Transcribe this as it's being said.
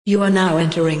You are now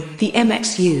entering the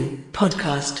MXU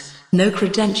podcast. No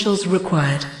credentials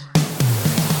required.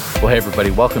 Well, hey,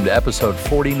 everybody. Welcome to episode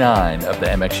 49 of the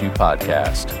MXU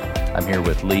podcast. I'm here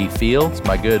with Lee Fields,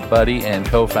 my good buddy and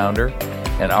co-founder,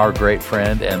 and our great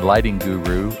friend and lighting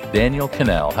guru, Daniel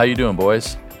Cannell. How you doing,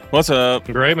 boys? What's up?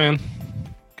 Great, man.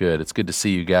 Good. It's good to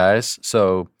see you guys.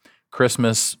 So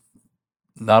Christmas,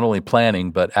 not only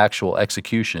planning, but actual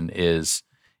execution is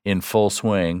in full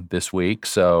swing this week.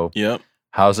 So Yep,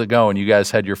 how's it going? You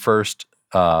guys had your first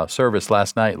service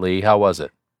last night, Lee. How was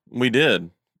it? we did.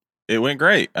 It went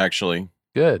great, actually.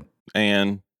 Good.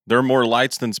 And there are more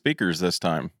lights than speakers this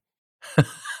time.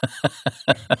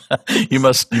 You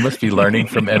must be learning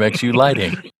from MXU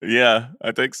lighting. Yeah,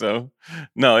 I think so.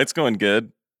 No, it's going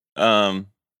good.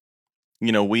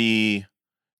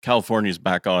 California's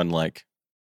back on like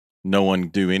no one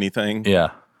do anything.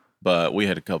 Yeah. But we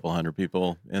had a couple hundred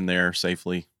people in there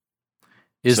safely.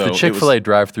 Is So the it Chick-fil-A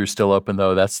drive-thru still open,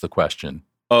 though? That's the question.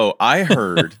 Oh, I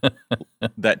heard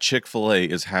that Chick-fil-A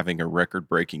is having a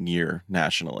record-breaking year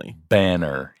nationally.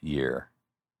 Banner year.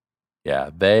 Yeah,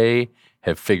 they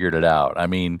have figured it out. I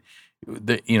mean,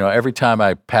 every time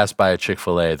I pass by a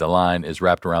Chick-fil-A, the line is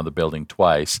wrapped around the building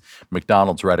twice.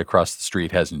 McDonald's right across the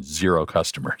street has 0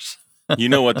 customers. You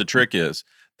know what the trick is?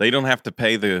 They don't have to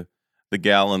pay the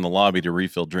gal in the lobby to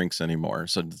refill drinks anymore.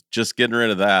 So just getting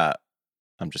rid of that.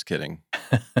 I'm just kidding.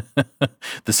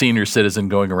 The senior citizen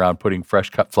going around putting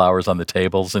fresh cut flowers on the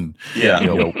tables and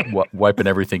wiping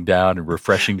everything down and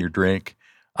refreshing your drink.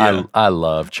 Yeah. I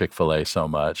love Chick-fil-A so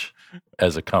much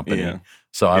as a company. Yeah.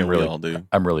 So we all do.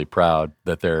 I'm really proud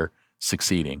that they're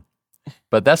succeeding.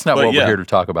 But that's not what we're here to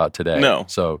talk about today. No.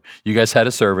 So you guys had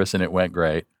a service and it went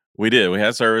great. We did. We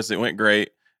had service. It went great.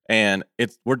 And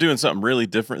we're doing something really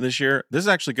different this year. This is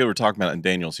actually good we're talking about it in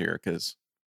Daniel's here because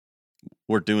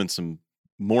we're doing some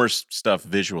more stuff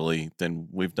visually than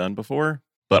we've done before,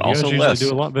 but You guys also usually less.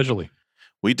 do a lot visually.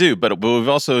 We do, but we've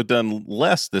also done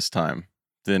less this time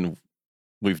than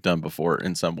we've done before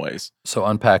in some ways. So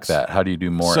unpack that. How do you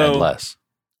do more So- and less?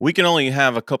 We can only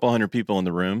have a couple hundred people in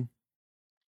the room.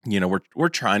 We're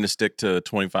trying to stick to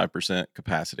 25%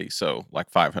 capacity, so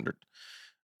like 500.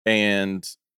 And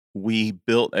we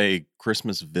built a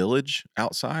Christmas village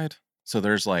outside. So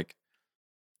there's like,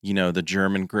 the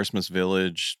German Christmas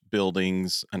village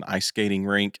buildings, an ice skating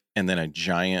rink, and then a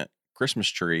giant Christmas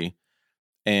tree.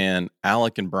 And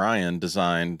Alec and Brian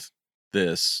designed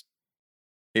this.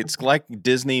 It's like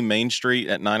Disney Main Street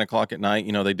at 9:00 at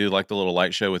night. They do like the little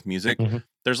light show with music. Mhm.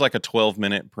 There's like a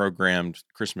 12-minute programmed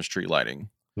Christmas tree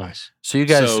lighting. Nice. So you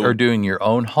guys are doing your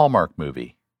own Hallmark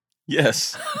movie.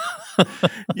 Yes.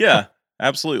 Yeah,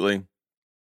 absolutely.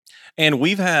 And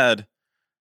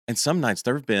some nights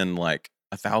there have been like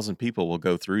 1,000 people will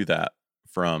go through that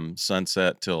from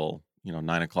sunset till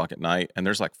 9:00 at night, and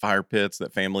there's like fire pits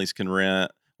that families can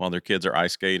rent while their kids are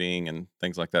ice skating and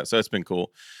things like that. So it's been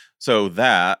cool. So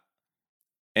that,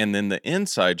 and then the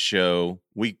inside show,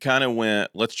 we kind of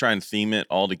went, let's try and theme it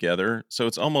all together. So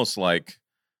it's almost like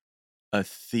a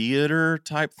theater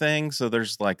type thing. So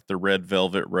there's like the red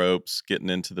velvet ropes getting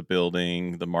into the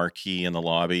building, the marquee in the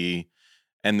lobby,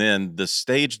 and then the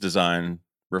stage design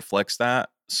reflects that.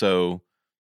 So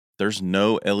there's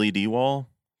no LED wall,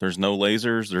 there's no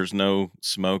lasers, there's no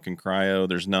smoke and cryo,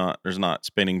 there's not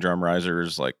spinning drum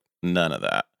risers, like none of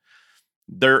that.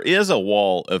 There is a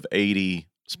wall of 80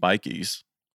 spikies.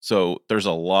 So there's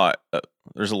a lot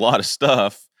of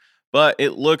stuff, but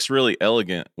it looks really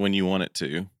elegant when you want it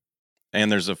to.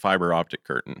 And there's a fiber optic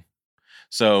curtain.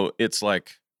 So it's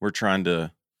like we're trying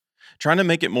to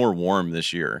make it more warm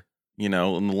this year,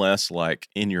 and less like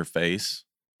in your face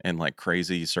and like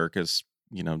crazy circus,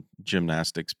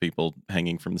 gymnastics people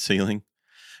hanging from the ceiling.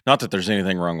 Not that there's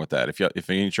anything wrong with that. If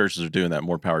any churches are doing that,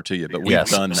 more power to you. But we've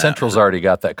done that. Central's already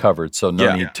got that covered, so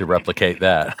no need to replicate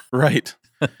that. Right.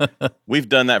 We've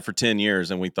done that for 10 years,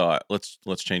 and we thought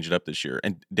let's change it up this year.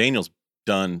 And Daniel's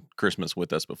done Christmas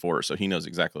with us before, so he knows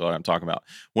exactly what I'm talking about.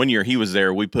 One year he was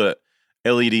there, we put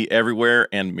LED everywhere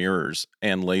and mirrors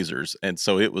and lasers, and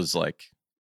so it was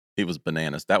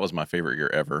bananas. That was my favorite year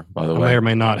ever, by the I way. may or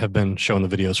may not have been showing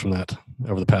the videos from that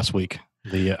over the past week.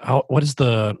 There's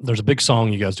a big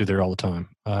song you guys do there all the time.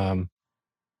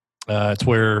 It's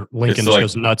where Lincoln just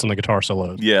goes nuts on the guitar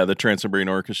solo. Yeah, the Trans-Siberian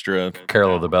Orchestra.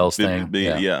 Carol of the Bells thing.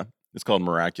 Yeah. It's called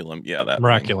Miraculum. Yeah, that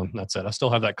Miraculum. That's it. I still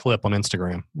have that clip on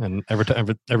Instagram, and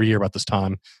every year about this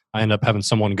time, I end up having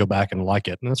someone go back and like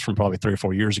it, and that's from probably 3 or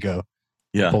 4 years ago.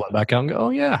 Yeah, pull it back out and go, oh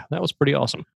yeah, that was pretty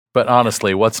awesome. But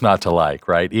honestly, what's not to like,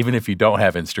 right? Even if you don't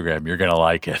have Instagram, you're going to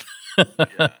like it.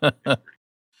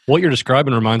 What you're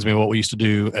describing reminds me of what we used to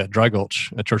do at Dry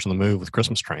Gulch at Church on the Move with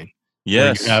Christmas Train.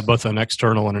 Yes. You have both an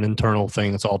external and an internal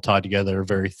thing that's all tied together,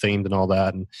 very themed and all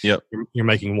that. And Yep. you're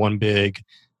making one big,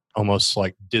 almost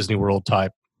like Disney World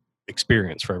type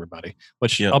experience for everybody.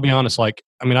 Which Yep. I'll be honest, like,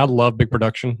 I mean, I love big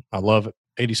production. I love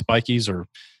 80 spikies, or,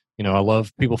 I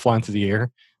love people flying through the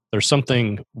air. There's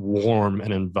something warm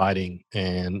and inviting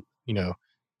and,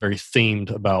 very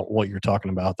themed about what you're talking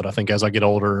about that I think as I get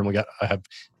older and I have,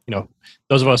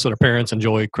 those of us that are parents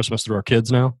enjoy Christmas through our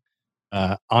kids now.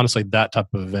 Honestly, that type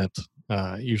of event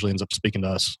usually ends up speaking to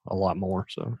us a lot more.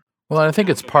 So, well, I think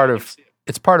it's part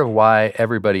of why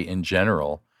everybody in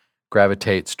general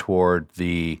gravitates toward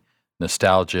the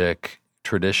nostalgic,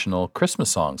 traditional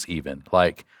Christmas songs. Even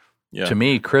like to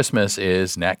me, Christmas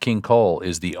is Nat King Cole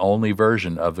is the only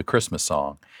version of the Christmas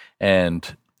song,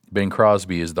 and Bing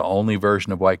Crosby is the only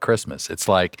version of White Christmas. It's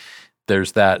like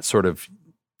there's that sort of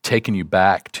taking you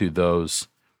back to those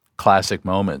classic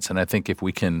moments, and I think if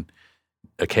we can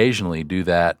occasionally do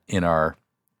that in our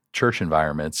church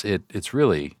environments, it's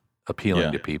really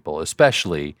appealing to people,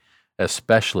 especially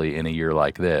in a year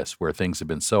like this where things have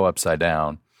been so upside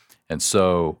down and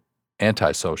so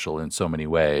antisocial in so many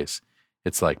ways.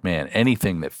 It's like, man,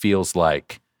 anything that feels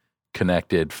like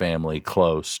connected, family,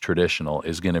 close, traditional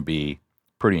is going to be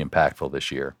pretty impactful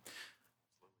this year.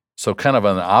 So kind of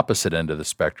on the opposite end of the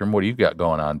spectrum, what do you got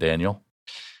going on, Daniel?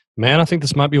 Man, I think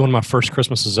this might be one of my first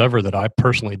Christmases ever that I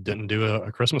personally didn't do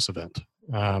a Christmas event.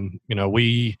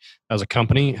 We as a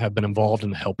company have been involved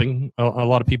in helping a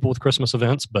lot of people with Christmas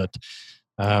events, but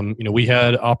we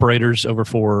had operators over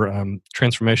for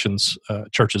Transformations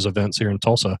Church's events here in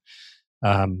Tulsa,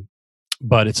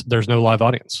 but there's no live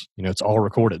audience. It's all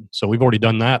recorded. So we've already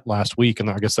done that last week, and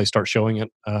I guess they start showing it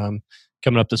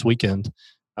coming up this weekend.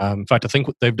 In fact, I think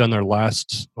they've done their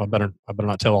last. Well, I better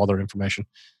not tell all their information.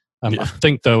 I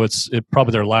think though it's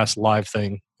probably their last live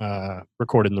thing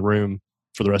recorded in the room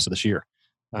for the rest of this year.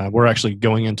 We're actually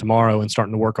going in tomorrow and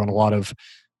starting to work on a lot of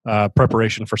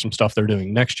preparation for some stuff they're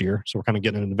doing next year. So we're kind of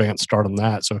getting an advanced start on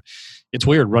that. So it's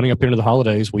weird running up into the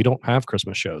holidays. We don't have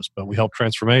Christmas shows, but we helped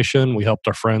Transformation. We helped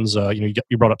our friends. You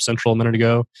brought up Central a minute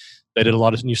ago. They did a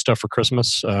lot of new stuff for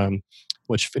Christmas,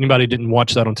 which if anybody didn't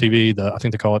watch that on TV, I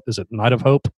think they call it, is it Night of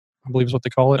Hope? I believe is what they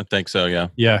call it. I think so, yeah.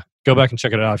 Yeah. Go back and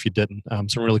check it out if you didn't.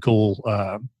 Some really cool,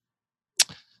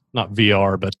 not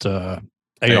VR, but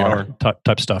AR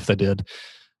type stuff they did.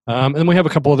 And then we have a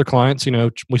couple other clients.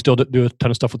 We still do a ton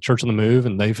of stuff with Church on the Move,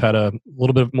 and they've had a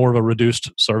little bit more of a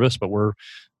reduced service. But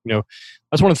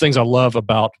that's one of the things I love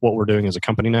about what we're doing as a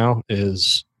company now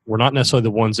is we're not necessarily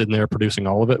the ones in there producing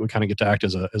all of it. We kind of get to act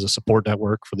as a support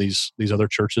network for these other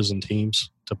churches and teams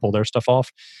to pull their stuff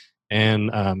off. And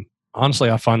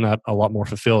honestly, I find that a lot more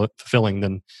fulfilling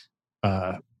than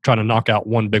trying to knock out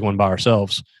one big one by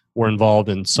ourselves. We're involved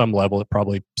in some level at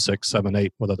probably 6, 7,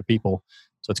 8 with other people.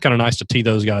 So it's kind of nice to tee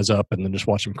those guys up and then just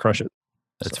watch them crush it.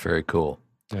 That's very cool.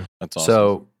 Yeah, that's awesome.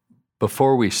 So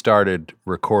before we started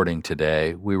recording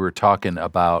today, we were talking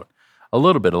about a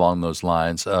little bit along those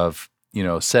lines of,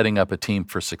 setting up a team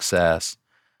for success.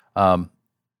 One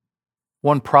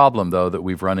problem, though, that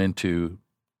we've run into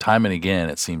time and again,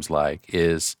 it seems like,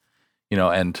 is,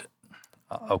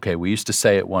 okay, we used to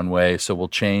say it one way, so we'll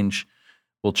change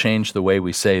the way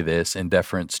we say this in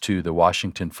deference to the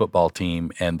Washington football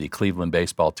team and the Cleveland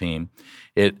baseball team.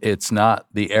 It's not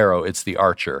the arrow, it's the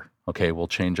archer. Okay, we'll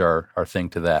change our thing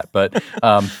to that. But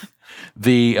I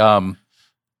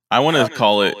want to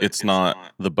call it, it's not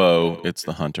the bow, it's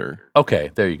the hunter.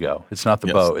 Okay, there you go. It's not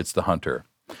the bow, it's the hunter.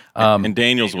 And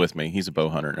Daniel's with me. He's a bow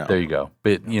hunter now. There you go.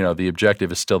 But, the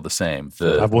objective is still the same.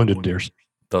 I've wounded deers.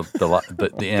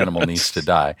 The animal needs to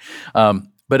die.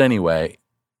 But anyway,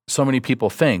 so many people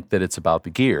think that it's about the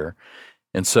gear.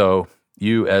 And so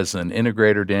you as an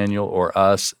integrator, Daniel, or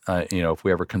us, if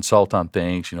we ever consult on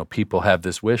things, people have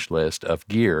this wish list of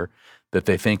gear that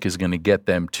they think is going to get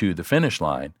them to the finish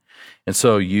line. And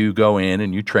so you go in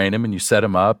and you train them and you set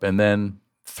them up. And then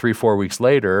 3-4 weeks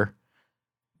later,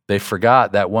 they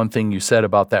forgot that one thing you said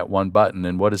about that one button.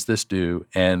 And what does this do?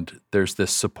 And there's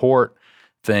this support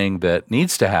thing that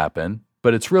needs to happen,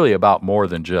 but it's really about more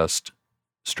than just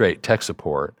straight tech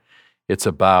support. It's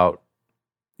about,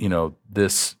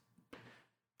 this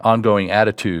ongoing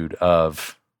attitude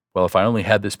of, well, if I only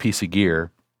had this piece of gear,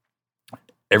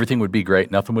 everything would be great,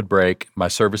 nothing would break, my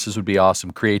services would be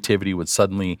awesome, creativity would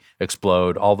suddenly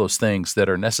explode, all those things that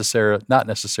are not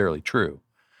necessarily true.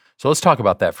 So let's talk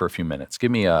about that for a few minutes.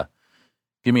 Give me an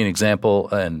example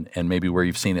and maybe where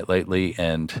you've seen it lately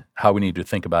and how we need to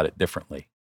think about it differently.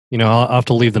 I'll have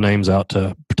to leave the names out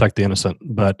to protect the innocent,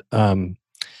 but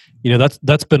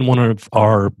that's been one of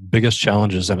our biggest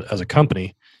challenges as a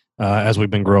company as we've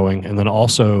been growing, and then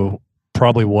also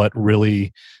probably what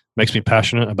really makes me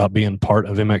passionate about being part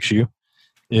of MXU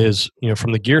is,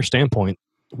 from the gear standpoint,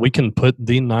 we can put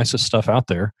the nicest stuff out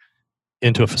there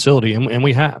into a facility, and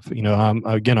we have.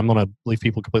 Again, I'm going to leave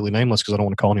people completely nameless because I don't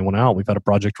want to call anyone out. We've had a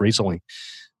project recently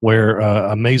where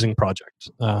amazing project,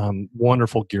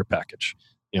 wonderful gear package,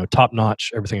 top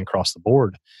notch, everything across the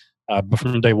board. But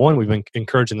from day one, we've been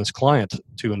encouraging this client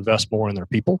to invest more in their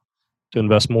people, to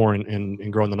invest more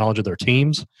in growing the knowledge of their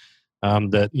teams.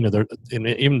 That they're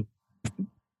even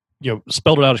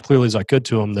spelled it out as clearly as I could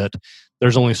to them that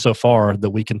there's only so far that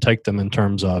we can take them in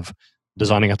terms of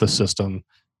designing out the system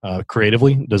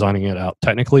creatively, designing it out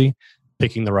technically,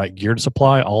 picking the right gear to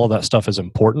supply. All of that stuff is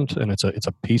important, and it's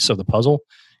a piece of the puzzle.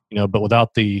 But without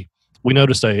we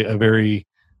noticed a very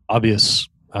obvious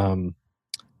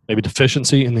maybe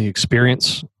deficiency in the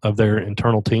experience of their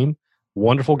internal team.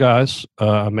 Wonderful guys,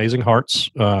 amazing hearts.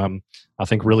 I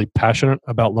think really passionate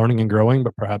about learning and growing,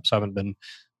 but perhaps haven't been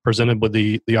presented with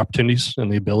the opportunities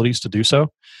and the abilities to do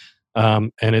so.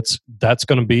 And that's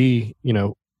going to be,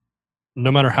 no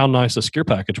matter how nice the gear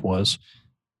package was,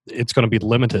 it's going to be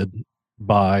limited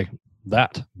by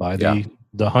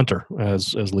the hunter,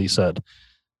 as Lee said.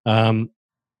 And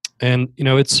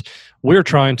we're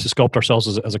trying to sculpt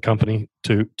ourselves as a company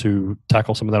to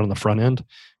tackle some of that on the front end.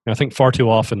 And I think far too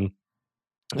often,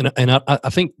 and I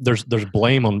think there's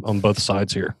blame on both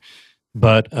sides here,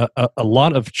 but a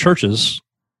lot of churches,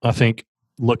 I think,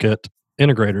 look at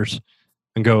integrators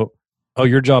and go, "Oh,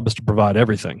 your job is to provide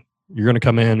everything. You're going to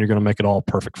come in, you're going to make it all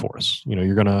perfect for us.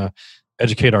 You're going to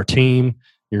educate our team.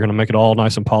 You're going to make it all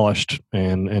nice and polished,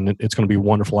 and it's going to be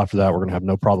wonderful after that. We're going to have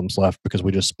no problems left because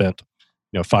we just spent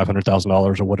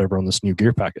 $500,000 or whatever on this new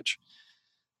gear package."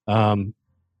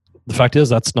 The fact is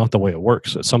that's not the way it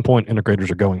works. At some point, integrators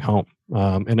are going home,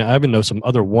 and I even know some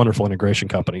other wonderful integration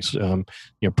companies.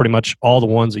 Pretty much all the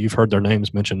ones that you've heard their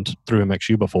names mentioned through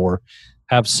MXU before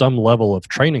have some level of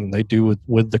training they do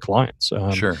with the clients.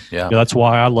 Sure, yeah. That's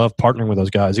why I love partnering with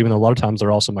those guys. Even though a lot of times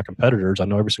they're also my competitors, I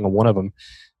know every single one of them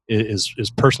is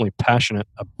personally passionate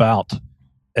about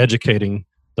educating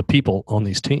the people on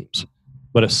these teams.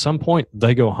 But at some point,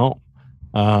 they go home,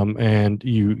 and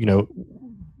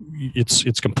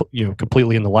it's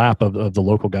completely in the lap of the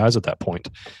local guys at that point.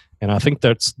 And I think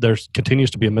there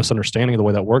continues to be a misunderstanding of the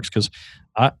way that works, because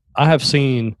I have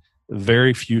seen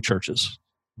very few churches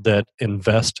that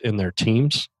invest in their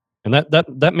teams, and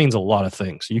that means a lot of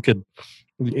things. You could,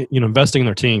 investing in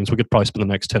their teams, we could probably spend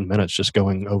the next 10 minutes just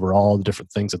going over all the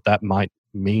different things that might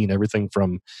mean. Everything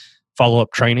from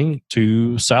follow-up training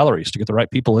to salaries to get the right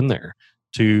people in there,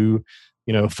 to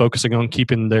focusing on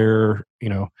keeping their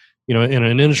in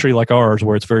an industry like ours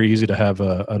where it's very easy to have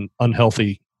an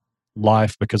unhealthy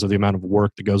life because of the amount of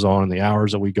work that goes on and the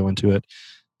hours that we go into it.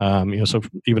 So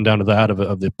even down to that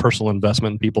of the personal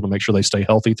investment in people to make sure they stay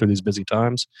healthy through these busy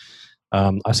times.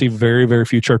 I see very, very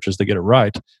few churches that get it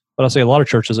right, but I see a lot of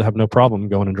churches that have no problem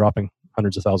going and dropping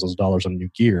hundreds of thousands of dollars on new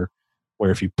gear,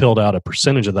 where if you peeled out a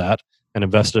percentage of that and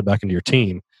invested it back into your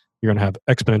team, you're going to have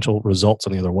exponential results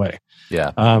in the other way.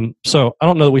 Yeah. So I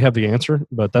don't know that we have the answer,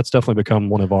 but that's definitely become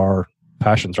one of our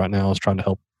passions right now, is trying to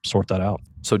help sort that out.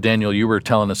 So Daniel, you were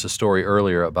telling us a story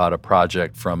earlier about a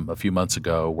project from a few months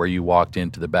ago where you walked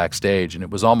into the backstage, and it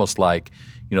was almost like,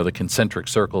 the concentric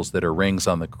circles that are rings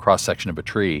on the cross section of a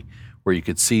tree, where you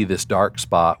could see this dark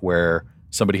spot where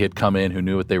somebody had come in who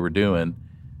knew what they were doing.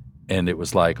 And it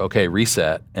was like, okay,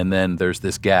 reset, and then there's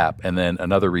this gap, and then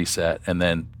another reset, and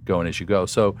then going as you go.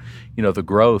 So, the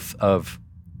growth of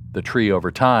the tree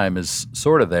over time is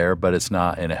sort of there, but it's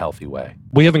not in a healthy way.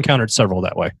 We have encountered several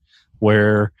that way,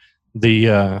 where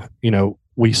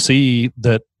we see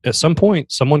that at some point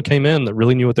someone came in that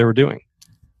really knew what they were doing.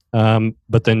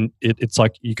 But then it's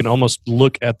like you can almost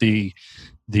look at the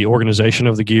organization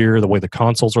of the gear, the way the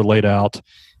consoles are laid out,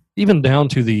 even down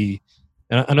to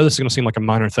and I know this is going to seem like a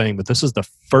minor thing, but this is the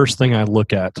first thing I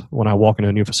look at when I walk into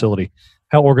a new facility.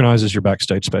 How organized is your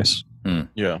backstage space?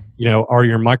 Yeah. Are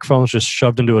your microphones just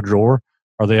shoved into a drawer?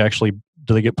 Do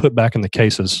they get put back in the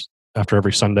cases after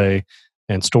every Sunday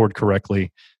and stored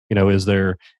correctly?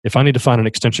 If I need to find an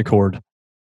extension cord,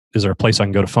 is there a place I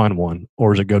can go to find one?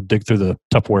 Or is it go dig through the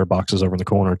Tupperware boxes over in the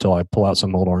corner until I pull out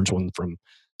some old orange one from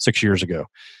 6 years ago?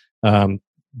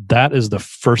 That is the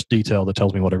first detail that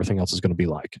tells me what everything else is going to be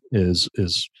like. And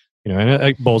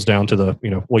it boils down to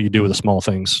what you do with the small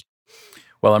things.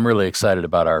 Well, I'm really excited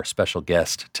about our special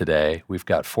guest today. We've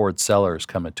got Ford Sellers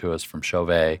coming to us from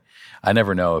Chauvet. I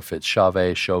never know if it's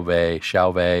Chauvet,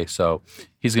 Chauvet. So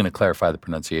he's going to clarify the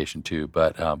pronunciation too,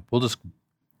 but we'll just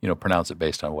pronounce it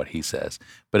based on what he says.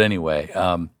 But anyway,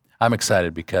 I'm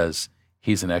excited because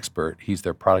he's an expert. He's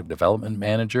their product development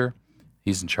manager,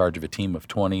 He's in charge of a team of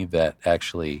 20 that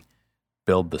actually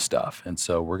build the stuff. And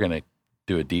so we're going to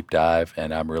do a deep dive,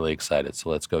 and I'm really excited.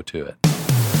 So let's go to it.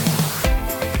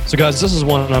 So, guys, this is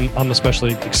one I'm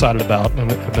especially excited about,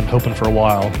 and I've been hoping for a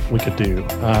while we could do.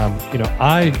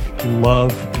 I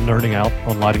love nerding out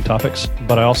on lighting topics,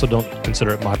 but I also don't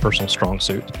consider it my personal strong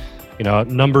suit.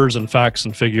 Numbers and facts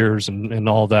and figures and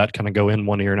all that kind of go in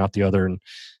one ear and out the other. And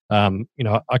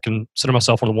I consider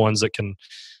myself one of the ones that can.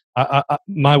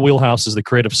 My wheelhouse is the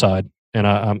creative side, and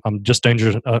I'm just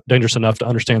dangerous enough to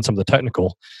understand some of the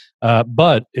technical.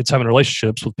 But it's having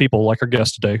relationships with people like our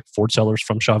guest today, Ford Sellers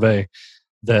from Chauvet,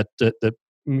 that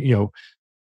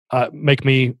make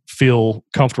me feel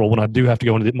comfortable when I do have to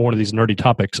go into more of these nerdy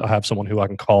topics. I have someone who I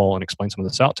can call and explain some of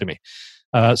this out to me.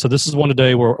 So this is one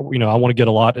today where I want to get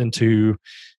a lot into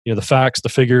the facts, the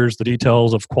figures, the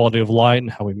details of quality of light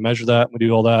and how we measure that. We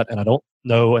do all that, and I don't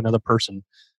know another person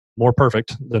more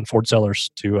perfect than Ford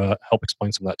Sellers to help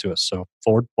explain some of that to us. So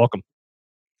Ford, welcome.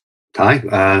 Hi,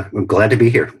 I'm glad to be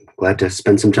here. Glad to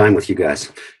spend some time with you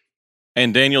guys.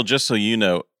 And Daniel, just so you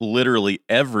know, literally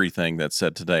everything that's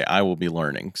said today, I will be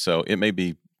learning. So it may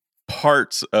be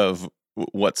parts of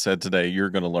what's said today you're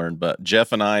going to learn, but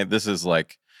Jeff and I, this is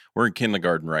like, we're in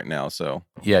kindergarten right now. So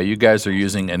yeah, you guys are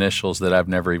using initials that I've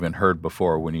never even heard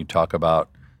before when you talk about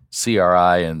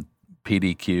CRI and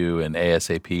PDQ and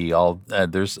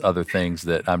ASAP. There's other things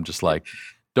that I'm just like,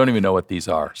 don't even know what these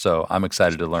are. So I'm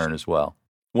excited to learn as well.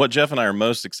 What Jeff and I are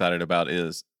most excited about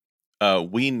is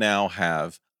we now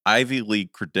have Ivy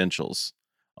League credentials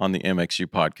on the MXU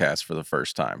podcast for the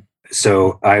first time.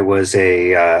 So I was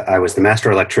the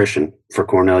master electrician for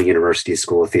Cornell University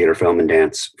School of Theater, Film, and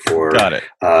Dance for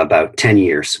about 10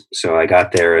 years. So I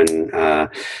got there in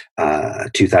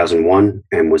 2001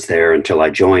 and was there until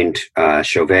I joined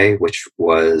Chauvet, which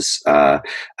was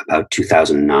about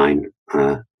 2009.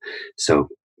 So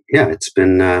yeah, it's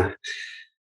been.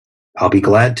 I'll be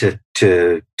glad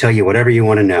to tell you whatever you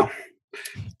want to know.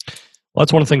 Well,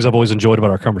 that's one of the things I've always enjoyed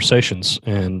about our conversations,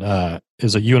 and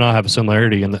is that you and I have a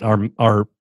similarity in that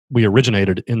we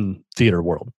originated in theater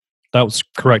world. That was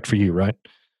correct for you, right?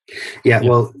 Yeah.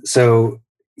 Well, so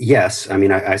yes. I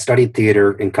mean, I studied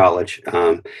theater in college.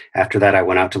 After that, I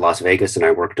went out to Las Vegas and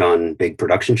I worked on big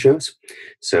production shows.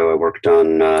 So I worked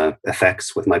on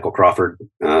effects with Michael Crawford.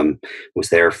 Was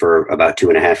there for about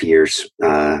 2.5 years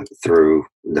through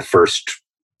the first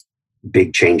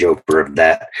big changeover of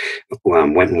that.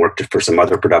 Went and worked for some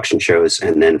other production shows,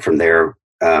 and then from there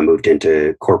moved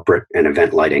into corporate and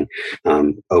event lighting.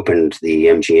 Opened the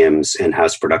MGM's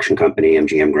in-house production company,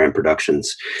 MGM Grand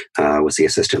Productions. Was the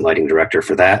assistant lighting director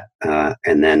for that,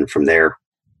 and then from there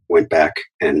went back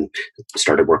and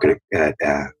started working at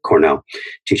Cornell,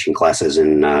 teaching classes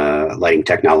in lighting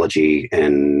technology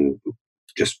and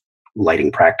just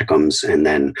lighting practicums, and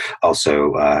then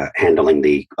also handling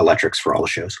the electrics for all the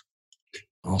shows.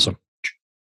 Awesome.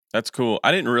 That's cool.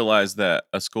 I didn't realize that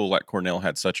a school like Cornell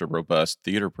had such a robust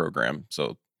theater program.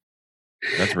 So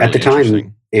that's really at the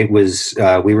time, it was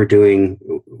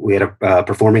we had a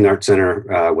performing arts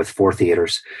center with 4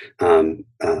 theaters,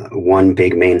 one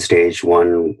big main stage,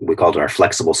 one we called it our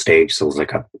flexible stage. So it was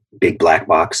like a big black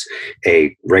box,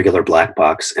 a regular black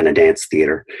box, and a dance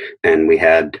theater. And we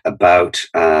had about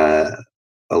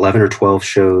 11 or 12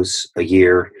 shows a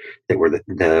year that were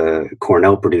the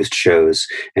Cornell produced shows.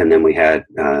 And then we had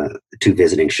 2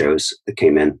 visiting shows that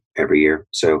came in every year.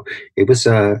 So it was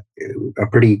a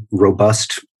pretty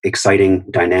robust, exciting,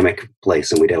 dynamic place.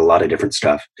 And we did a lot of different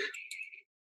stuff.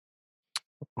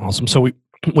 Awesome. So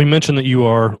we mentioned that you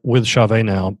are with Chauvet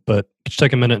now, but could you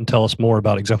take a minute and tell us more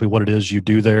about exactly what it is you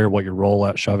do there, what your role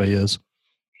at Chauvet is?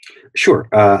 Sure.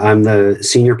 I'm the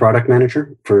senior product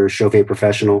manager for Chauvet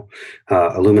Professional,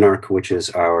 Illuminarc, which is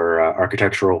our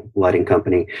architectural lighting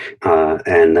company.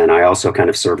 And then I also kind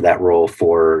of serve that role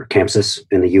for Campsys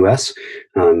in the U.S.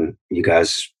 You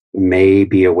guys may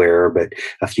be aware, but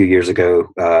a few years ago,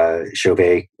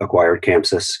 Chauvet acquired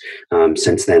Campsys.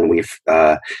 Since then,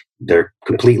 they're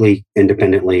completely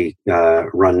independently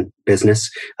run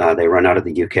business. They run out of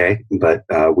the UK, but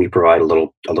we provide a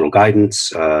little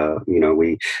guidance.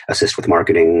 We assist with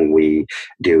marketing. We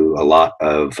do a lot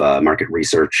of market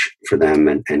research for them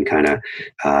and kind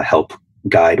of help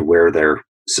guide where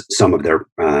some of their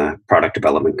product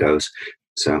development goes.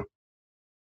 So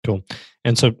cool.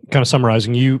 And so, kind of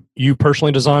summarizing, you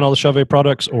personally design all the Chauvet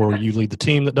products, or you lead the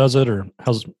team that does it, or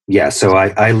how's? Yeah, so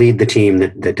I lead the team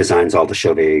that designs all the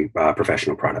Chauvet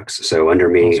professional products. So under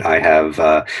me,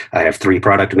 awesome. I have 3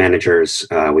 product managers.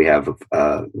 We have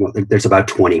there's about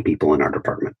 20 people in our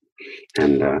department,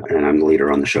 and I'm the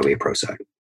leader on the Chauvet Pro side.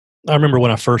 I remember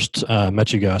when I first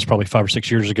met you guys, probably 5 or 6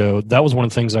 years ago, that was one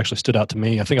of the things that actually stood out to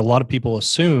me. I think a lot of people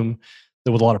assume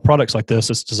that with a lot of products like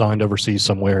this, it's designed overseas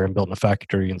somewhere and built in a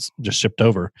factory and just shipped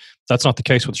over. That's not the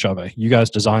case with Chauvet. You guys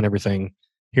design everything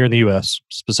here in the U.S.,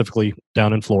 specifically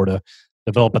down in Florida,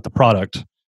 develop at the product,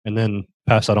 and then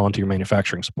pass that on to your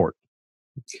manufacturing support.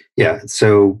 Yeah.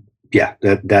 So yeah,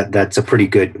 that's a pretty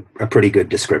good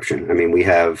description. I mean, we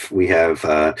have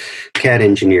CAD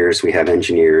engineers, we have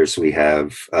engineers, we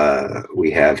have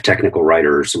technical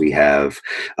writers, we have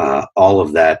all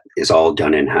of that is all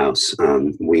done in house.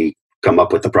 We come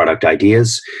up with the product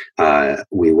ideas.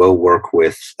 We will work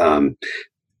with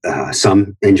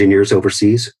some engineers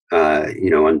overseas,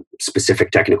 on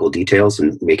specific technical details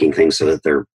and making things so that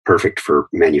they're perfect for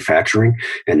manufacturing,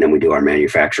 and then we do our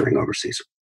manufacturing overseas.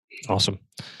 Awesome.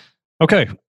 Okay,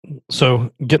 so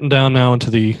getting down now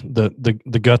into the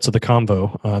guts of the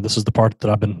convo. This is the part that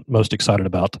I've been most excited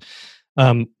about.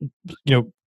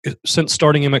 Since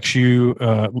starting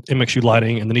MXU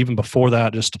Lighting, and then even before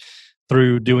that, just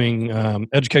through doing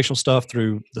educational stuff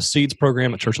through the Seeds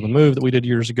program at Church on the Move that we did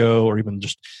years ago, or even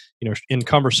just in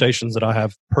conversations that I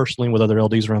have personally with other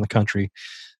LDs around the country.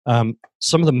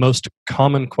 Some of the most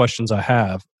common questions I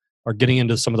have are getting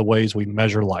into some of the ways we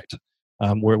measure light.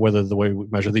 Whether the way we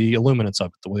measure the illuminance of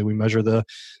it, the way we measure the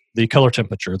color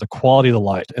temperature, the quality of the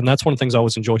light. And that's one of the things I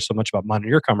always enjoy so much about mine and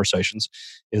your conversations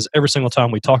is every single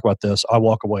time we talk about this, I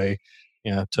walk away,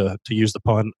 to use the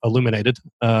pun, illuminated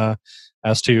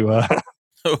as to...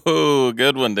 Oh,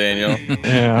 good one, Daniel.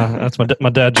 Yeah, that's my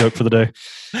dad joke for the day.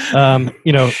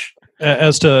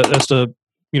 As to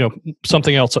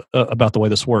something else about the way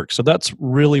this works. So that's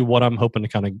really what I'm hoping to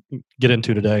kind of get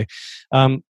into today.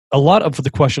 A lot of the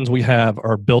questions we have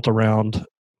are built around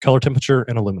color temperature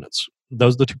and illuminance.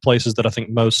 Those are the two places that I think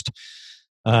most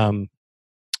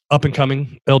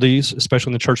up-and-coming LDs, especially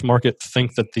in the church market,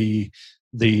 think that the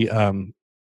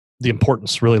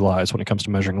importance really lies when it comes to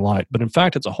measuring light. But in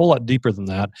fact, it's a whole lot deeper than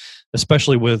that,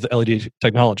 especially with LED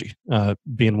technology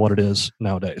being what it is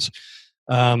nowadays.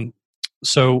 We've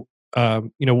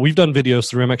done videos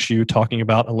through MXU talking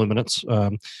about illuminance.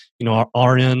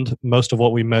 Our end, most of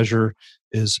what we measure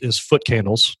is foot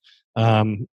candles,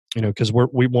 because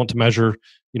we want to measure,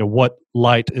 what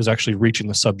light is actually reaching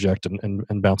the subject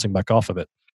and bouncing back off of it.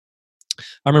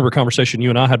 I remember a conversation you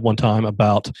and I had one time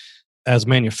about, as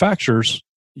manufacturers,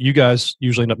 you guys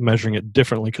usually end up measuring it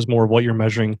differently because more of what you're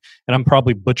measuring, and I'm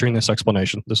probably butchering this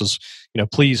explanation. This is,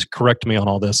 please correct me on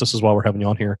all this. This is why we're having you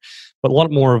on here. But a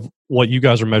lot more of what you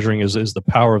guys are measuring is the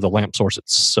power of the lamp source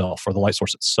itself, or the light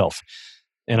source itself.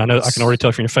 And I know I can already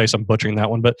tell from your face I'm butchering that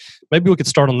one, but maybe we could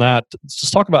start on that.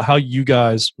 Just talk about how you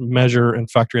guys measure and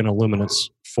factor in illuminance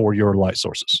for your light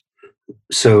sources.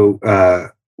 So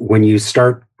when you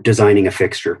start designing a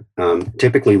fixture,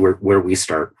 typically where we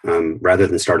start, rather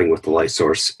than starting with the light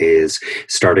source, is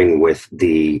starting with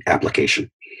the application.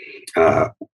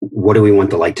 What do we want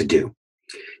the light to do?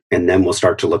 And then we'll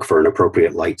start to look for an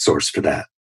appropriate light source for that.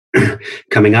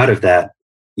 Coming out of that,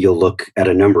 you'll look at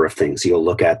a number of things. You'll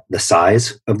look at the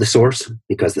size of the source,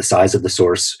 because the size of the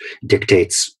source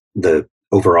dictates the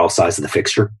overall size of the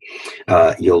fixture.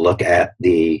 You'll look at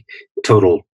the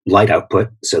total light output.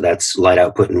 So that's light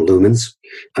output in lumens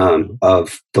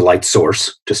of the light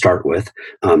source to start with.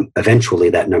 Eventually,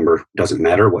 that number doesn't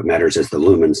matter. What matters is the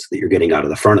lumens that you're getting out of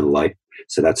the front of the light.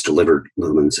 So that's delivered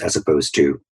lumens as opposed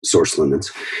to source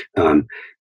lumens.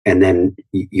 And then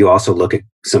you also look at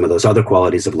some of those other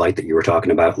qualities of light that you were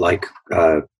talking about, like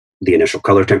the initial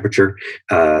color temperature.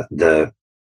 The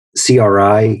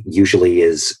CRI usually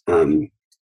is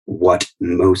what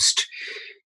most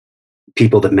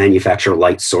people that manufacture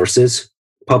light sources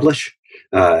publish.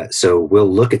 So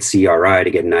we'll look at CRI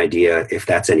to get an idea if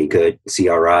that's any good.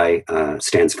 CRI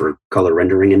stands for Color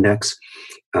Rendering Index.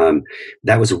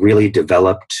 That was really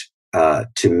developed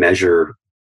to measure.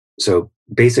 So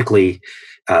basically,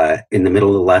 in the middle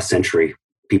of the last century,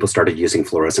 people started using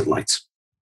fluorescent lights.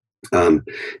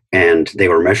 And they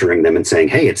were measuring them and saying,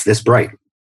 hey, it's this bright.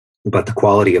 But the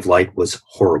quality of light was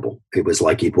horrible. It was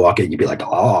like you'd walk in, you'd be like,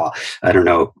 oh, I don't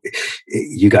know.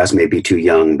 You guys may be too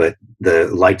young, but the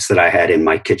lights that I had in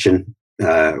my kitchen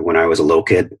when I was a little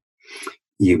kid,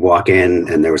 you walk in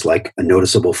and there was like a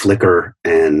noticeable flicker,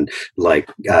 and like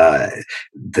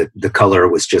the color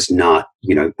was just not,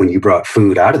 when you brought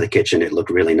food out of the kitchen, it looked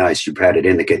really nice. You had it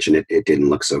in the kitchen, it didn't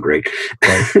look so great.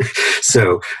 Right.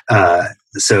 So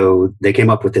they came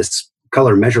up with this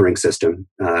color measuring system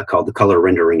called the Color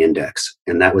Rendering Index.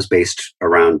 And that was based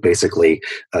around basically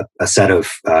a set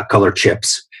of color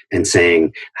chips, and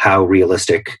saying, how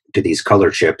realistic do these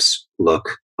color chips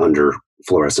look under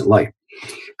fluorescent light?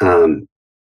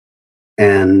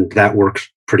 and that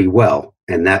worked pretty well.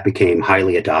 And that became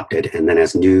highly adopted. And then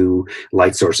as new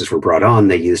light sources were brought on,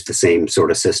 they used the same sort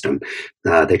of system.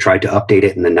 They tried to update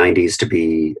it in the 90s to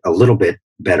be a little bit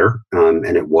better,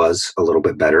 and it was a little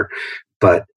bit better.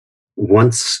 But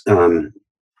once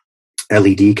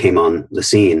LED came on the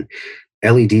scene,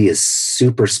 LED is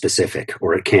super specific,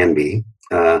 or it can be.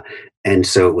 And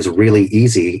so it was really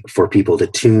easy for people to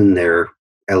tune their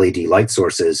LED light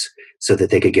sources so that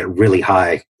they could get really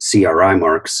high CRI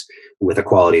marks with a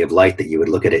quality of light that you would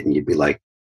look at it and you'd be like,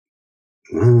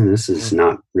 this is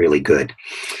not really good.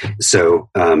 So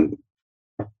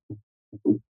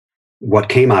what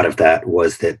came out of that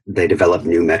was that they developed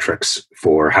new metrics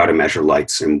for how to measure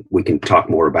lights, and we can talk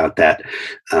more about that.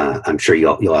 I'm sure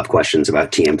you'll have questions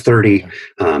about TM30.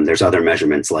 There's other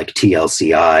measurements like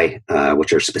TLCI,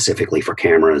 which are specifically for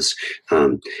cameras.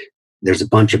 There's a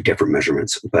bunch of different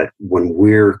measurements, but when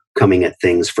we're coming at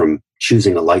things from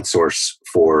choosing a light source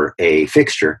for a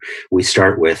fixture, we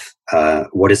start with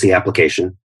what is the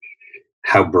application?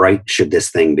 How bright should this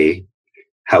thing be?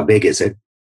 How big is it?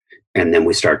 And then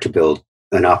we start to build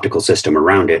an optical system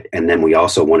around it. And then we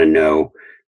also want to know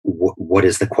what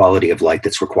is the quality of light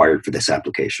that's required for this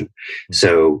application. Mm-hmm.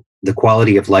 So the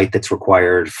quality of light that's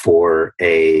required for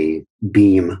a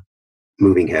beam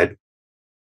moving head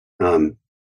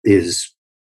is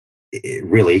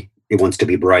it wants to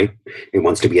be bright. It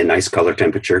wants to be a nice color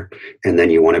temperature. And then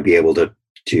you want to be able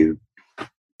to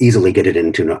easily get it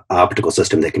into an optical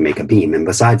system that can make a beam. And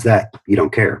besides that, you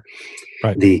don't care.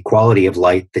 Right. The quality of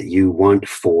light that you want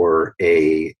for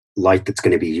a light that's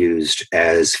going to be used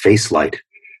as face light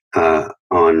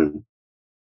on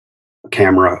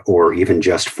camera, or even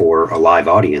just for a live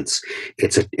audience,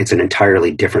 it's an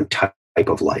entirely different type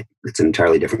of light. It's an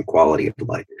entirely different quality of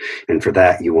light. And for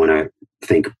that, you want to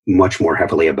think much more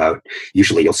heavily about,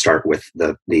 usually you'll start with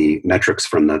the metrics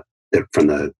from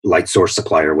the light source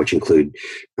supplier, which include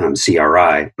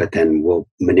CRI, but then we'll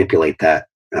manipulate that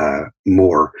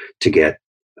more to get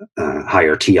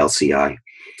higher TLCI,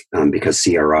 because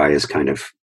CRI is kind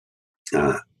of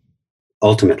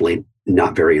ultimately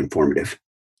not very informative.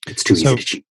 It's too easy to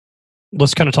cheat.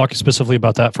 Let's kind of talk specifically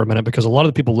about that for a minute, because a lot of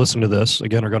the people listening to this,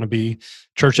 again, are going to be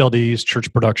church LDs,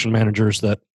 church production managers,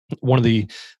 that one of the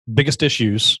biggest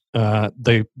issues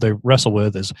they wrestle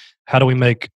with is, how do we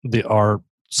make our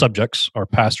subjects, our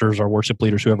pastors, our worship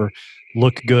leaders, whoever,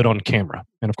 look good on camera?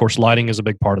 And of course, lighting is a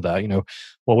big part of that.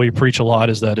 What we preach a lot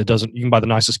is that you can buy the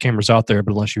nicest cameras out there,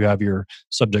 but unless you have your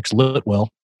subjects lit well,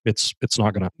 it's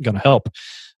not going to help.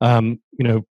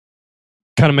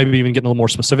 Kind of maybe even getting a little more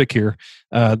specific here.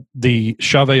 The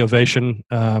Chauvet Ovation,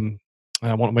 I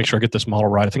want to make sure I get this model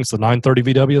right. I think it's the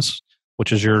 930 VWs,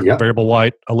 which is your variable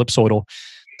white ellipsoidal.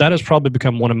 That has probably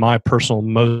become one of my personal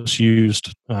most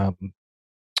used.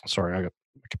 Sorry, I got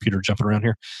my computer jumping around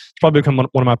here. It's probably become one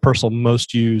of my personal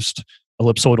most used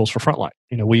ellipsoidals for front light.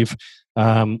 We've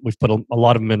put a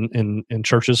lot of them in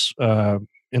churches,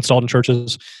 installed in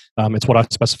churches. It's what I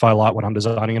specify a lot when I'm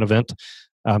designing an event.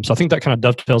 So I think that kind of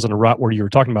dovetails into right where you were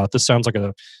talking about. This sounds like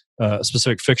a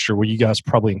specific fixture where you guys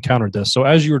probably encountered this. So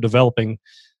as you were developing,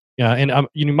 and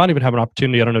you might even have an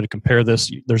opportunity, I don't know, to compare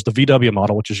this. There's the VW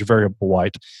model, which is your variable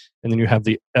white, and then you have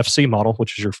the FC model,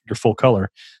 which is your full color.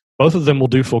 Both of them will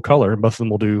do full color, and both of them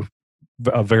will do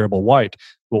a variable white.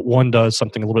 But one does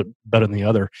something a little bit better than the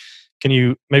other. Can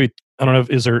you maybe, I don't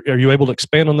know, are you able to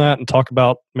expand on that and talk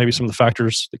about maybe some of the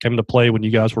factors that came into play when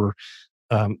you guys were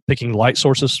picking light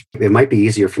sources? It might be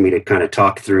easier for me to kind of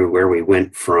talk through where we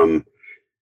went from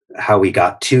how we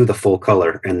got to the full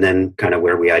color, and then kind of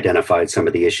where we identified some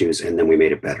of the issues, and then we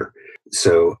made it better.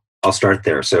 So I'll start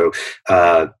there. So,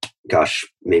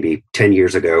 maybe 10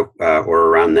 years ago or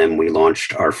around then, we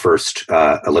launched our first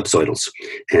ellipsoidals,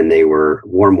 and they were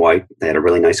warm white. They had a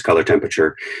really nice color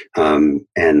temperature, and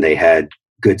they had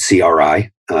good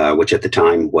CRI, which at the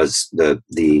time was the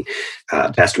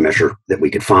best measure that we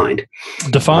could find.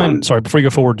 Define, sorry, before you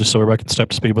go forward, just so everybody can step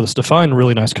to speed with us, define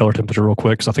really nice color temperature real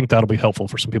quick, because I think that'll be helpful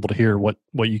for some people to hear what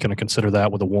you kind of consider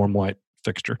that with a warm white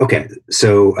fixture. Okay,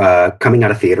 so coming out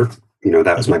of theater,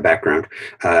 that was my background,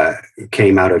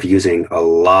 came out of using a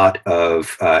lot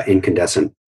of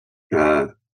incandescent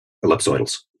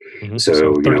ellipsoidals. Mm-hmm.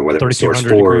 So, whether it's source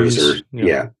 4s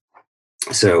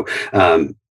or, So,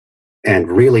 and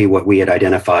really what we had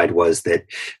identified was that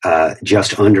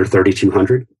just under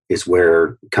 3200 is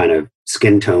where kind of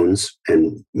skin tones,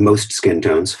 and most skin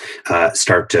tones,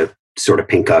 start to sort of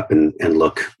pink up and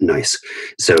look nice.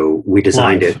 So we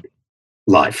designed it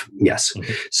live. Yes.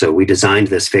 Mm-hmm. So we designed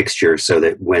this fixture so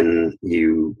that when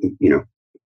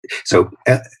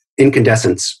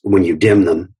incandescents, when you dim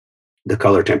them, the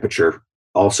color temperature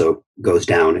also goes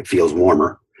down. It feels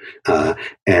warmer,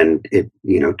 and it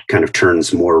kind of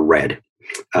turns more red.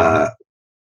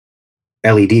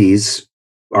 LEDs,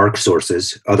 arc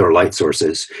sources, other light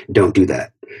sources don't do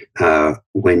that.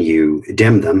 When you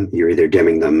dim them, you're either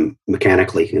dimming them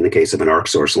mechanically in the case of an arc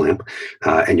source lamp,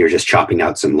 and you're just chopping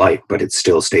out some light, but it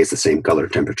still stays the same color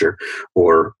temperature.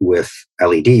 Or with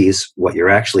LEDs, what you're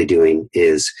actually doing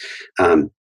is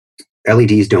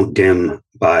LEDs don't dim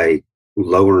by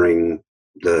lowering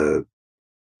the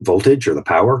voltage or the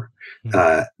power.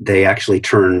 They actually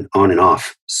turn on and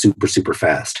off super, super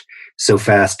fast. So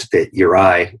fast that your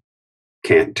eye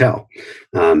can't tell.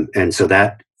 And so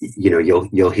that,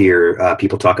 you'll hear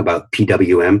people talk about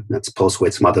PWM, that's pulse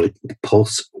width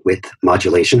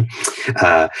modulation.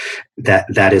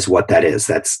 That is what that is.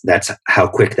 That's how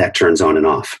quick that turns on and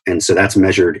off. And so that's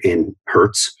measured in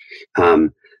hertz.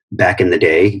 Back in the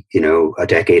day, a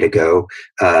decade ago,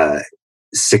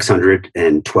 600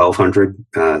 and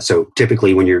 1200. So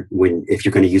typically if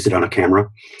you're going to use it on a camera,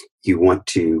 you want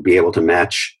to be able to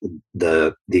match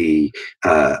the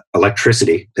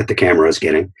electricity that the camera is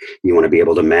getting. You want to be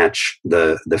able to match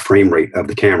the frame rate of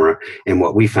the camera. And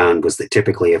what we found was that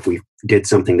typically if we did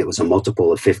something that was a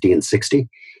multiple of 50 and 60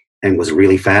 and was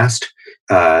really fast,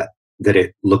 that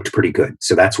it looked pretty good.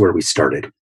 So that's where we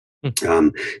started.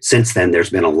 Since then,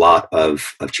 there's been a lot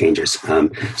of changes.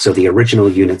 So the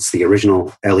original units, the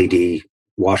original LED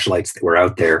wash lights that were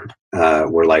out there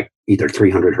were like either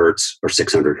 300 hertz or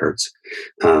 600 hertz.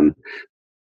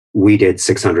 We did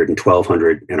 600 and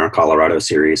 1200 in our Colorado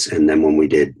series. And then when we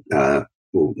did,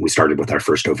 we started with our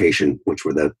first Ovation, which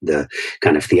were the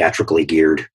kind of theatrically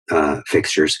geared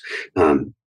fixtures.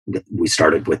 We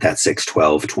started with that 6,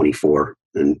 12, 24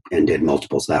 and did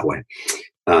multiples that way.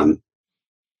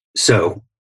 So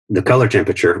the color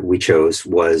temperature we chose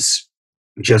was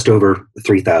just over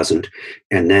 3000.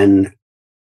 And then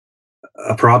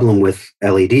a problem with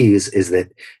LEDs is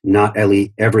that not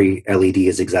every LED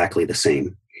is exactly the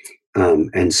same.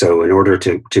 And so in order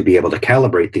to be able to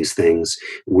calibrate these things,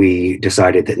 we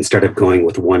decided that instead of going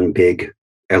with one big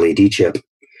LED chip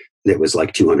that was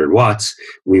like 200 watts,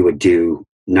 we would do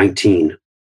 19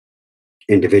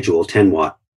 individual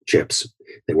 10-watt chips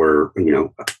that were,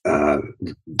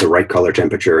 the right color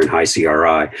temperature and high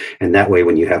CRI. And that way,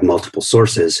 when you have multiple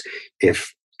sources,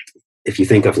 if you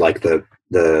think of like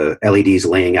the LEDs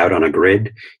laying out on a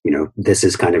grid, this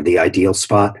is kind of the ideal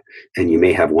spot. And you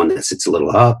may have one that sits a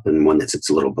little up and one that sits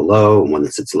a little below and one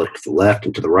that sits a little to the left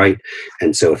and to the right.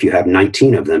 And so if you have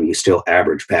 19 of them, you still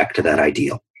average back to that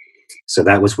ideal. So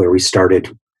that was where we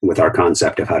started with our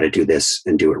concept of how to do this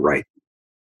and do it right.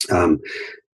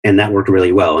 And that worked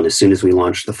really well. And as soon as we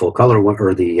launched the full color one,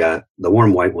 or the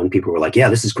warm white one, people were like, yeah,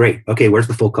 this is great. Okay, where's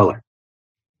the full color?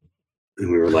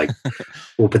 And we were like,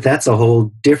 well, but that's a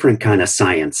whole different kind of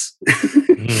science.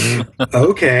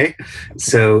 Okay.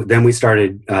 So then we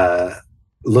started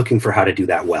looking for how to do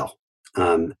that well.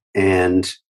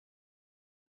 And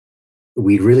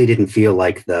we really didn't feel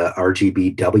like the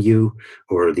RGBW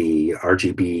or the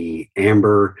RGB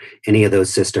amber, any of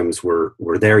those systems were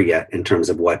there yet in terms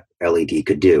of what LED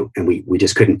could do. And we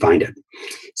just couldn't find it.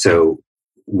 So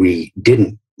we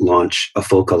didn't launch a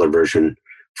full color version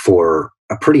for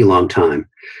a pretty long time.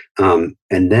 And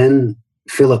then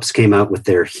Philips came out with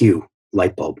their Hue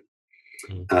light bulb.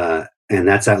 And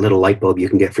that's that little light bulb you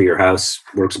can get for your house,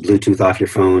 works Bluetooth off your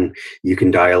phone. You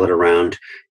can dial it around.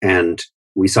 And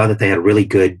we saw that they had really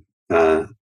good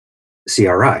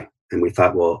CRI. And we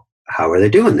thought, well, how are they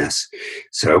doing this?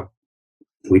 So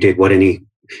we did what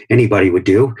anybody would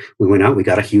do. We went out, we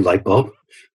got a Hue light bulb.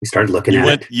 We started looking at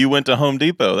it. You went to Home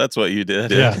Depot. That's what you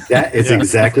did. Yeah. That is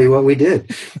exactly what we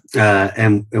did.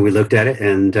 And we looked at it,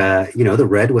 and, the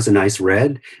red was a nice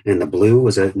red, and the blue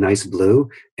was a nice blue,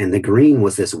 and the green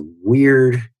was this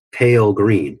weird pale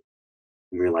green.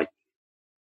 And we were like,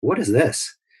 what is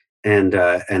this? And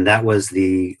that was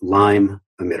the lime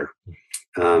emitter.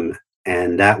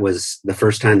 And that was the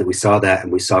first time that we saw that,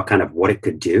 and we saw kind of what it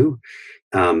could do.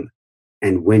 And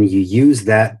when you use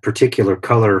that particular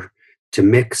color to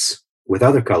mix with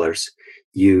other colors,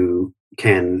 you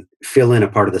can fill in a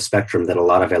part of the spectrum that a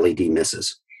lot of LED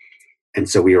misses. And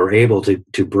so we were able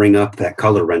to bring up that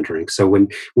color rendering. So when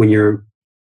we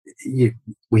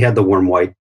had the warm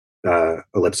white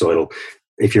ellipsoidal.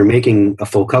 If you're making a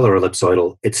full color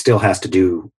ellipsoidal, it still has to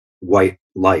do white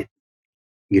light.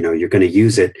 You're going to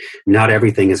use it. Not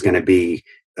everything is going to be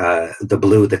the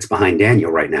blue that's behind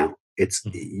Daniel right now.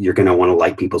 You're going to want to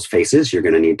light people's faces. You're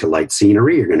going to need to light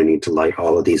scenery. You're going to need to light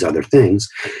all of these other things.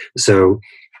 So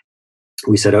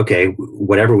we said, okay,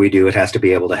 whatever we do, it has to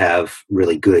be able to have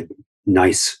really good,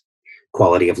 nice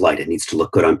quality of light. It needs to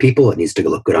look good on people. It needs to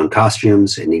look good on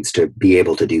costumes. It needs to be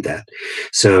able to do that.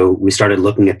 So we started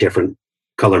looking at different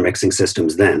color mixing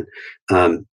systems then.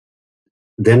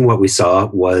 Then what we saw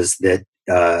was that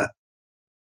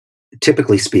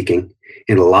typically speaking,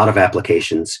 in a lot of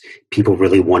applications, people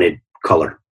really wanted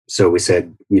color. So we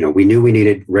said, we knew we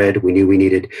needed red. We knew we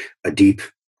needed a deep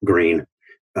green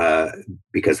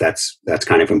because that's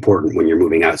kind of important when you're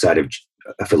moving outside of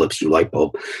a Philips Hue light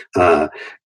bulb.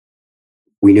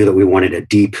 We knew that we wanted a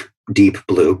deep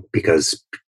blue because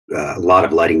a lot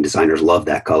of lighting designers love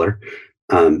that color.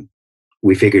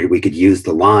 We figured we could use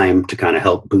the lime to kind of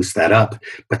help boost that up,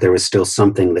 but there was still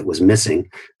something that was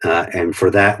missing. And for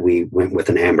that, we went with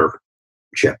an amber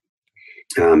chip.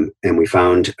 And we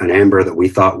found an amber that we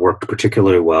thought worked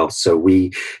particularly well. So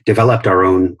we developed our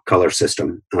own color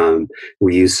system.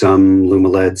 We used some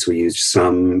LumaLEDs, we used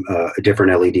some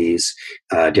different LEDs,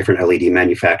 different LED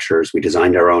manufacturers. We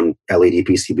designed our own LED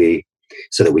PCB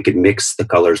so that we could mix the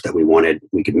colors that we wanted.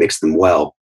 We could mix them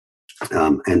well.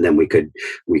 And then we could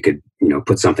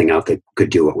put something out that could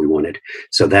do what we wanted.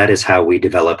 So that is how we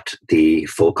developed the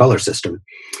full color system.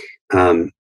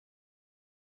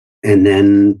 And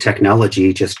then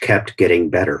technology just kept getting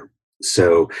better.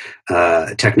 So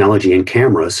technology in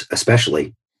cameras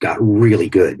especially got really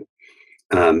good.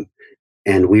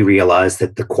 And we realized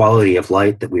that the quality of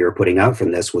light that we were putting out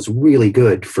from this was really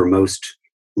good for most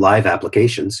live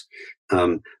applications.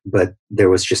 But there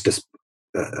was just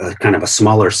a kind of a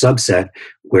smaller subset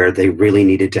where they really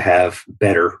needed to have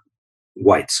better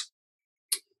whites.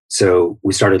 So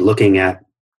we started looking at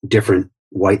different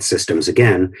white systems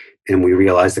again, and we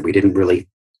realized that we didn't really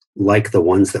like the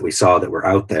ones that we saw that were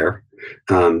out there.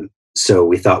 So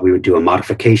we thought we would do a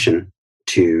modification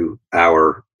to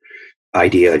our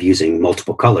idea of using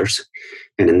multiple colors.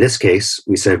 And in this case,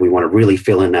 we said we want to really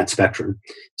fill in that spectrum.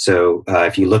 So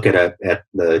if you look at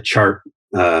the chart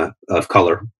of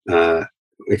color,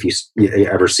 if you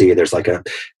ever see, there's like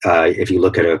if you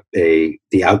look at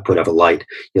the output of a light,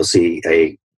 you'll see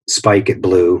a spike at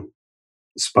blue,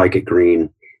 spike at green,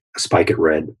 a spike at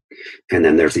red, and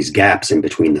then there's these gaps in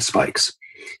between the spikes.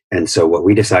 And so what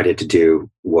we decided to do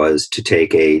was to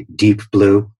take a deep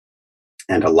blue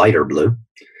and a lighter blue,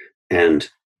 and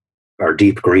our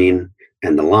deep green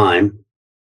and the lime,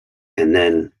 and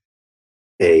then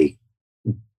a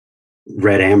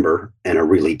red amber and a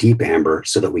really deep amber,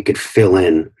 so that we could fill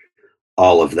in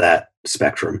all of that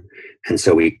spectrum. And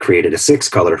so we created a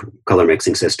 6-color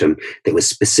mixing system that was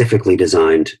specifically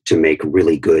designed to make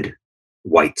really good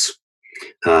whites.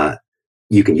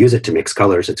 You can use it to mix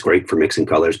colors. It's great for mixing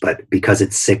colors, but because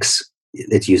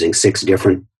it's using 6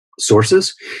 different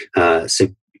sources, so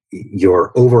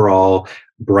your overall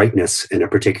brightness in a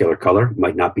particular color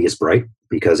might not be as bright,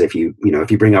 because if you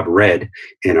bring up red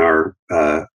in our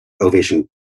Ovation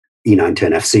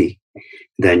E910 FC,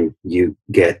 then you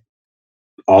get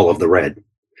all of the red.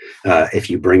 If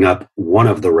you bring up one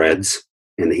of the reds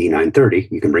in the E930,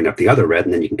 you can bring up the other red,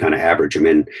 and then you can kind of average them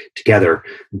in together,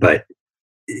 but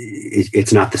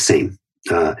it's not the same.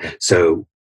 So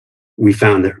we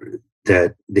found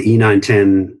that the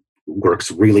E910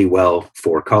 works really well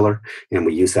for color, and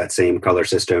we use that same color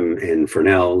system in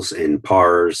Fresnels, in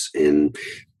PARs, in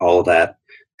all of that.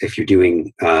 If you're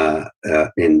doing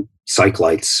in cyc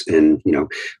lights, and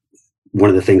one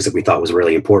of the things that we thought was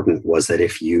really important was that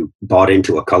if you bought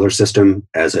into a color system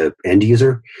as an end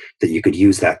user, that you could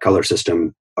use that color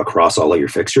system across all of your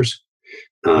fixtures.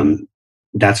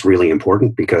 That's really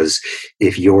important, because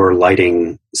if you're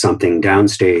lighting something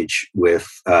downstage with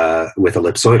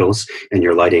ellipsoidals, and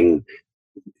you're lighting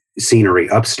scenery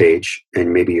upstage,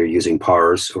 and maybe you're using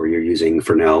PARs, or you're using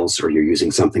Fresnels, or you're using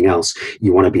something else,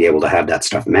 you want to be able to have that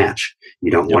stuff match.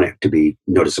 You don't want it to be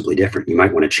noticeably different. You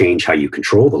might want to change how you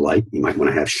control the light. You might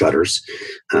want to have shutters.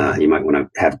 You might want to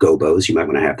have gobos. You might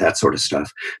want to have that sort of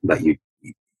stuff. But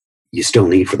you still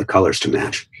need for the colors to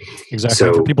match. Exactly.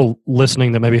 So, for people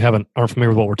listening that maybe aren't familiar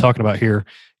with what we're talking about here,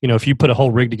 if you put a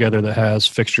whole rig together that has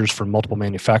fixtures from multiple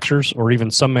manufacturers, or even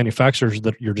some manufacturers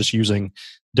that you're just using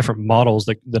different models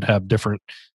that have different,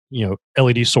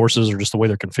 LED sources, or just the way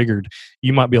they're configured,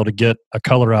 you might be able to get a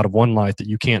color out of one light that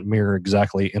you can't mirror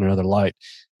exactly in another light.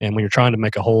 And when you're trying to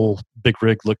make a whole big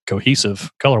rig look cohesive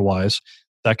color-wise,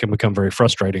 that can become very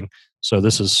frustrating. So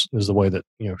this is the way that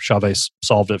Chauvet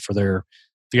solved it for their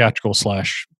theatrical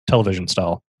 / television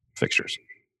style fixtures.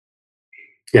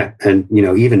 Yeah, and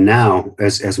even now,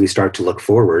 as we start to look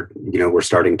forward, we're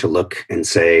starting to look and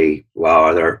say,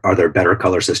 "Wow, are there better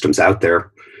color systems out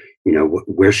there?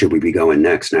 Where should we be going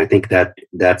next?" And I think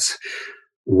that's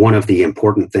one of the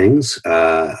important things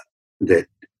that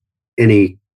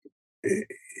any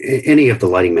any of the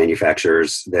lighting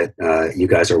manufacturers that you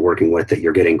guys are working with, that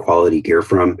you're getting quality gear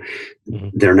from,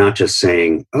 they're not just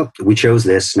saying, "Oh, we chose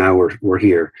this, now we're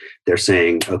here." They're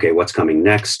saying, "Okay, what's coming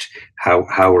next? How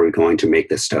are we going to make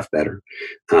this stuff better?"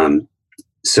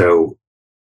 So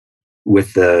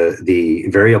with the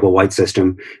variable white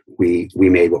system, we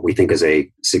made what we think is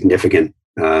a significant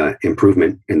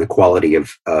improvement in the quality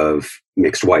of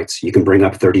mixed whites. You can bring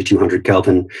up 3200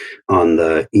 Kelvin on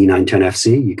the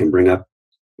E910FC. You can bring up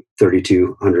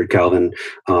 3200 Kelvin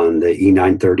on the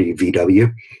E930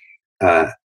 VW.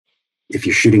 If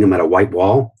you're shooting them at a white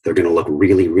wall, they're going to look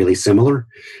really, really similar.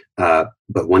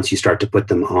 But once you start to put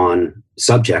them on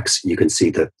subjects, you can see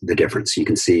the difference. You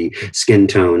can see skin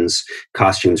tones,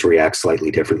 costumes react slightly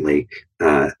differently.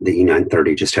 The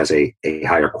E930 just has a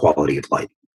higher quality of light.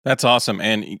 That's awesome.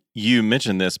 And you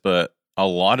mentioned this, but a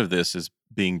lot of this is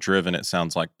being driven, it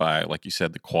sounds like, by, like you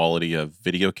said, the quality of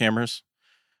video cameras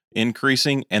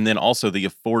increasing, and then also the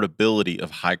affordability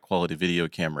of high quality video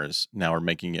cameras now are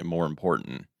making it more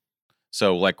important.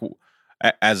 So, like,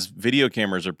 as video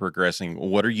cameras are progressing,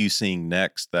 what are you seeing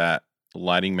next that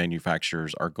lighting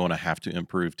manufacturers are going to have to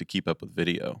improve to keep up with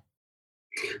video?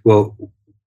 Well,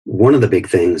 one of the big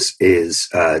things is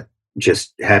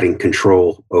just having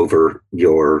control over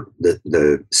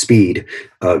the speed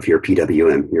of your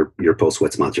PWM, your pulse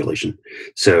width modulation.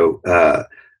 So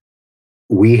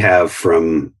we have,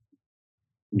 from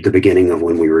the beginning of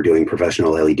when we were doing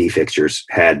professional LED fixtures,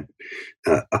 had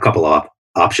a couple of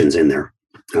options in there.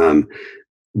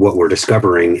 What we're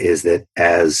discovering is that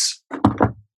as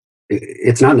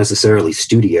it's not necessarily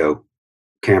studio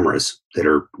cameras that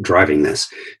are driving this,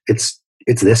 it's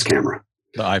this camera,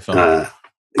 the iPhone.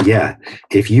 Yeah,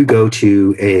 if you go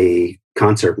to a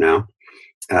concert now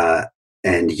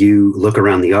and you look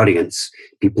around the audience,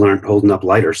 people aren't holding up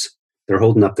lighters, they're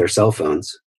holding up their cell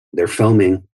phones, they're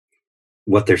filming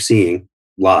what they're seeing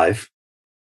live.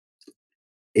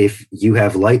 If you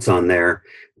have lights on there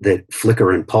that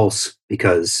flicker and pulse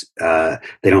because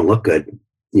they don't look good,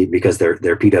 because their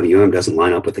PWM doesn't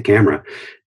line up with the camera,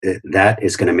 that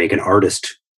is going to make an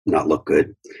artist not look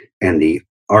good. And the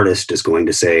artist is going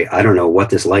to say, "I don't know what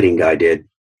this lighting guy did,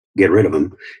 get rid of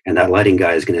him." And that lighting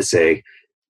guy is going to say,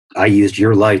 "I used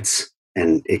your lights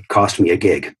and it cost me a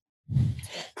gig."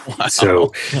 Wow.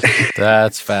 So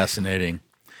that's fascinating.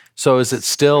 So is it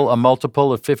still a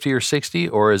multiple of 50 or 60,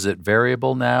 or is it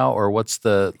variable now, or what's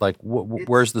the, like,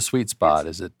 where's the sweet spot?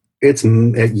 Is it?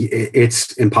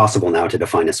 It's impossible now to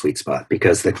define a sweet spot,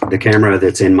 because the camera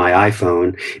that's in my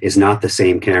iPhone is not the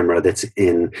same camera that's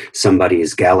in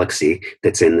somebody's Galaxy,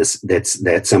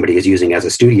 that somebody is using as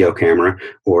a studio camera,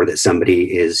 or that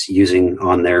somebody is using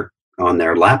on their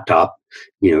laptop,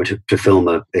 to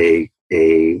film a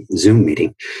Zoom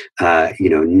meeting.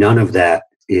 None of that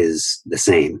is the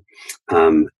same.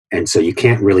 And so you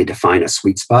can't really define a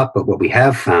sweet spot, but what we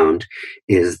have found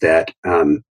is that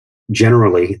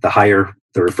generally, the higher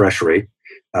the refresh rate,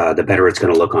 the better it's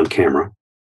going to look on camera.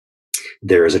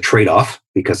 There is a trade-off,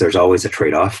 because there's always a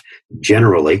trade-off.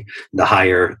 Generally, the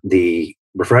higher the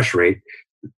refresh rate,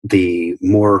 the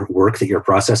more work that your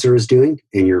processor is doing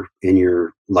in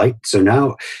your light. So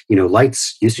now,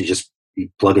 lights used to just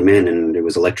plug them in and it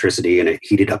was electricity and it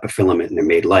heated up a filament and it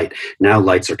made light. Now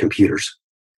lights are computers.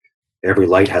 Every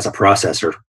light has a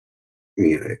processor.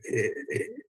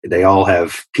 They all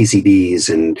have PCBs,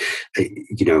 and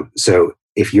so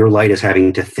if your light is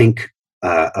having to think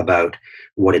about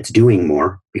what it's doing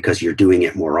more because you're doing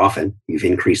it more often, you've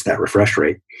increased that refresh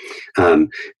rate.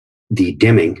 The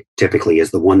dimming typically is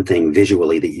the one thing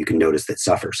visually that you can notice that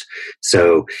suffers.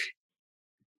 So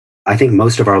I think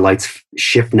most of our lights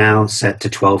ship now set to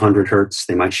 1200 hertz.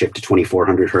 They might ship to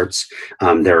 2400 hertz.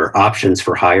 There are options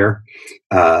for higher.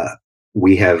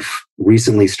 We have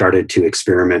recently started to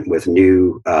experiment with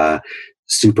new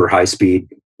super high-speed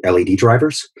LED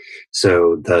drivers.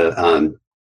 So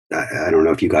I don't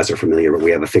know if you guys are familiar, but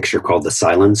we have a fixture called the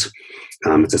Silence.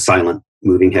 It's a silent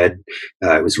moving head.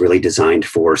 It was really designed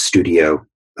for studio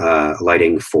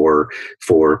lighting, for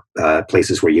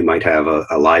places where you might have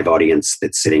a live audience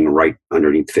that's sitting right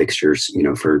underneath fixtures,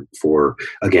 for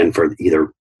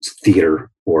either theater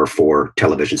or for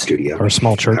television studio. Or a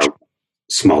small church.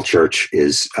 Small church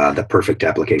is the perfect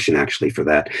application actually for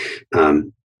that.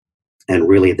 And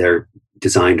really they're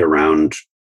designed around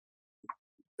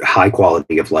high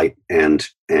quality of light and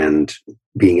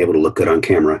being able to look good on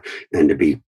camera and to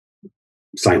be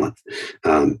silent.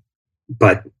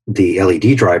 But the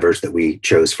LED drivers that we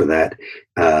chose for that,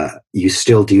 you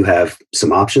still do have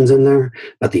some options in there,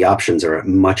 but the options are at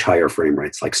much higher frame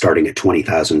rates, like starting at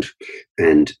 20,000.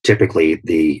 And typically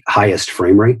the highest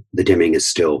frame rate, the dimming is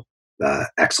still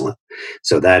excellent.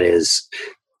 So that is,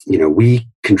 we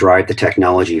can drive the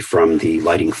technology from the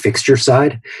lighting fixture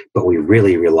side, but we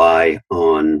really rely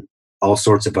on all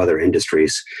sorts of other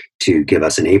industries to give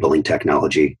us enabling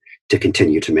technology to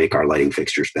continue to make our lighting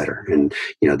fixtures better. And,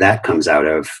 that comes out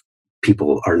of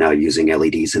people are now using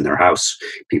LEDs in their house.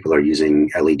 People are using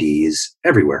LEDs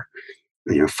everywhere.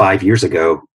 5 years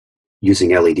ago, using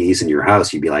LEDs in your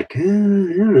house, you'd be like, I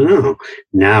don't know.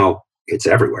 Now it's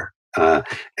everywhere.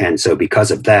 And so because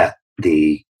of that,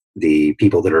 the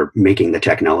people that are making the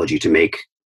technology to make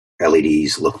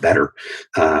LEDs look better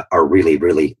are really,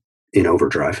 really in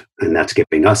overdrive. And that's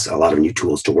giving us a lot of new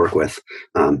tools to work with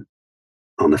on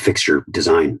the fixture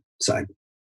design side.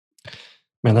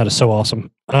 Man, that is so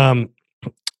awesome.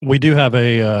 We do have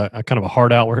a kind of a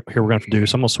hard out here we're going to have to do.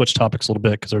 So I'm going to switch topics a little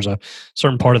bit because there's a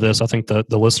certain part of this I think the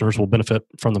listeners will benefit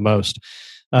from the most.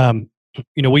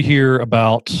 We hear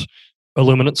about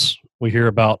illuminance. We hear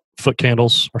about foot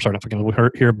candles, or sorry, not foot candles.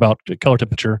 We hear about color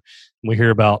temperature. And we hear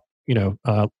about,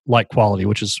 light quality,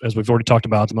 which is, as we've already talked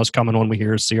about, the most common one we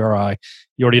hear is CRI.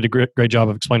 You already did a great job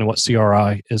of explaining what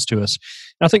CRI is to us.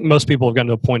 And I think most people have gotten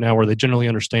to a point now where they generally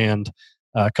understand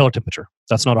color temperature.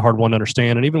 That's not a hard one to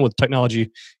understand. And even with technology,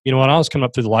 when I was coming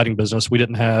up through the lighting business, we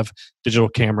didn't have digital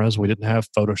cameras. We didn't have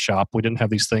Photoshop. We didn't have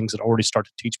these things that already start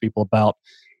to teach people about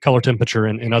color temperature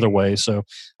in other ways. So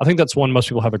I think that's one most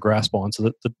people have a grasp on.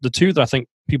 So the two that I think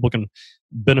people can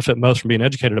benefit most from being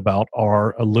educated about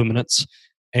are illuminance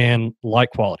and light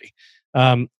quality.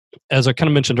 As I kind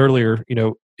of mentioned earlier,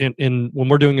 in when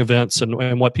we're doing events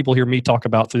and what people hear me talk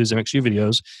about through these MXU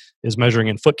videos is measuring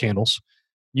in foot candles.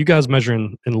 You guys measure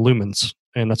in lumens,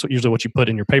 and that's usually what you put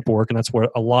in your paperwork, and that's what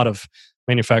a lot of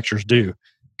manufacturers do.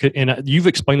 And you've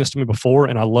explained this to me before,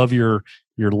 and I love your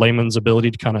layman's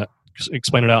ability to kind of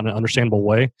explain it out in an understandable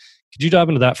way. Could you dive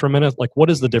into that for a minute? Like, what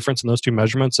is the difference in those two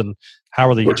measurements, and how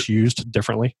are they each used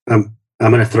differently? I'm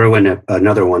going to throw in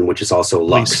another one, which is also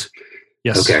lux.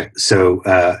 Yes. Okay. So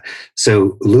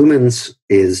lumens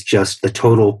is just the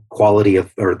total quality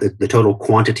of, or the total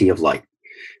quantity of light.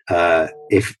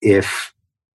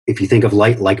 If you think of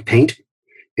light like paint,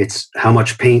 it's how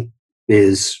much paint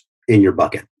is in your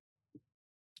bucket.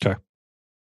 Okay.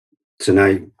 So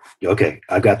now,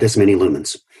 I've got this many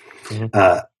lumens.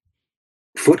 Mm-hmm.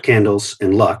 Foot candles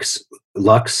and lux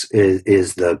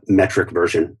is the metric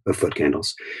version of foot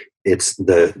candles. It's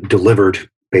the delivered,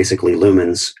 basically,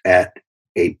 lumens at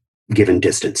a given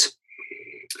distance.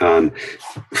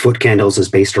 Foot candles is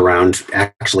based around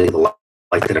actually the light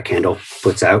that a candle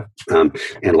puts out,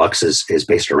 and lux is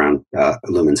based around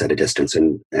lumens at a distance.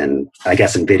 And I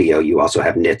guess in video you also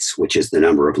have nits, which is the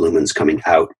number of lumens coming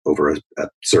out over a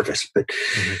surface. But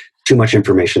too much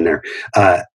information there.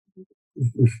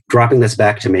 Dropping this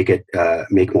back to make it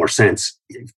make more sense.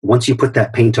 Once you put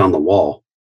that paint on the wall,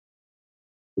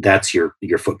 that's your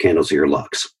foot candles or your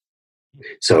lux.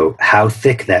 So how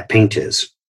thick that paint is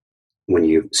when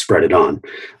you spread it on.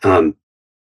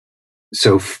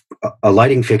 So a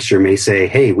lighting fixture may say,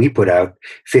 hey, we put out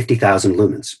 50,000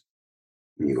 lumens.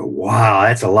 And you go, wow,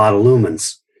 that's a lot of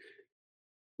lumens.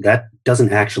 That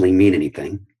doesn't actually mean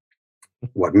anything.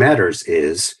 What matters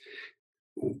is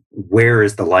where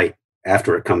is the light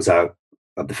after it comes out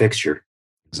of the fixture?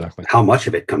 Exactly. How much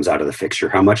of it comes out of the fixture?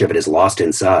 How much of it is lost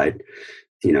inside?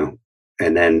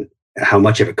 And then how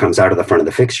much of it comes out of the front of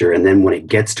the fixture? And then when it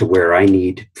gets to where I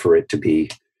need for it to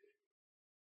be,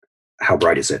 how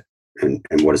bright is it? And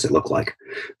what does it look like?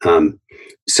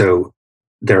 So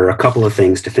there are a couple of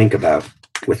things to think about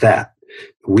with that.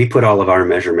 We put all of our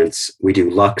measurements, we do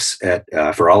lux at,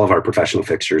 for all of our professional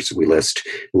fixtures, we list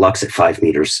lux at 5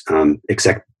 meters,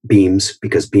 except beams,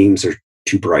 because beams are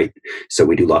too bright. So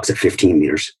we do lux at 15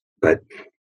 meters, but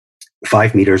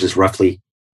 5 meters is roughly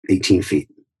 18 feet.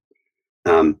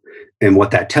 And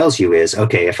what that tells you is,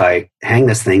 okay, if I hang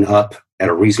this thing up at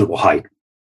a reasonable height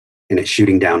and it's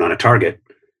shooting down on a target,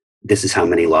 this is how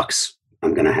many lux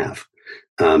I'm going to have.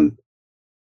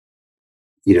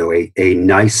 A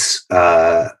nice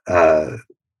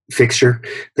fixture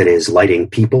that is lighting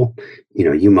people,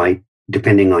 you might,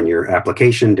 depending on your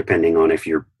application, depending on if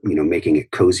you're, making it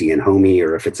cozy and homey,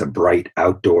 or if it's a bright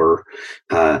outdoor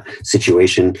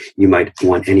situation, you might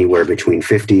want anywhere between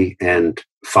 50 and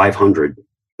 500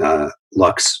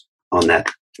 lux on that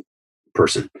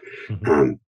person.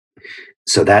 Mm-hmm.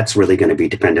 So that's really going to be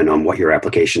dependent on what your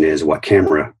application is, what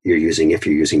camera you're using, if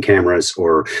you're using cameras,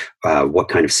 or what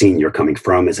kind of scene you're coming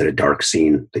from. Is it a dark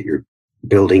scene that you're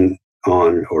building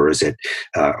on, or is it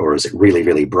really,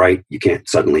 really bright? You can't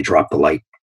suddenly drop the light,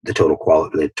 the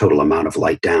total amount of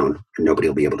light down, and nobody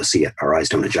will be able to see it. Our eyes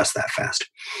don't adjust that fast.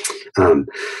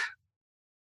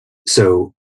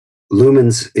 So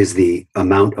lumens is the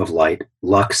amount of light.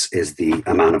 Lux is the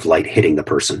amount of light hitting the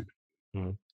person.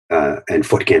 Mm. And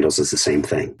foot candles is the same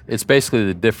thing. It's basically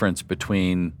the difference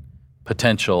between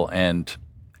potential and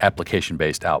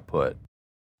application-based output.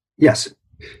 Yes,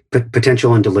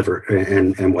 potential and deliver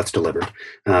and what's delivered.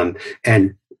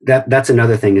 And that's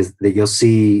another thing is that you'll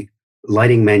see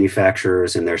lighting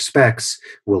manufacturers in their specs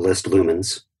will list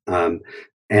lumens,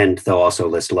 and they'll also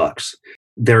list lux.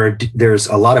 There's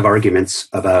a lot of arguments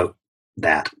about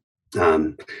that.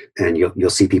 And you'll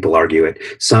see people argue it.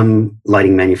 Some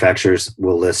lighting manufacturers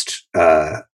will list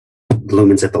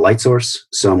lumens at the light source.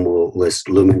 Some will list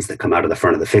lumens that come out of the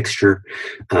front of the fixture.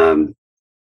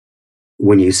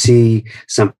 When you see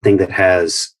something that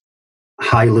has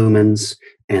high lumens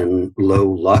and low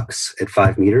lux at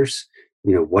 5 meters,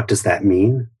 what does that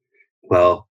mean?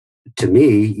 Well, to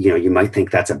me, you might think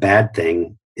that's a bad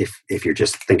thing if you're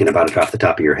just thinking about it off the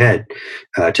top of your head.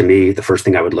 To me, the first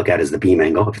thing I would look at is the beam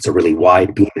angle. If it's a really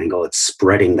wide beam angle, it's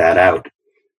spreading that out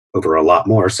over a lot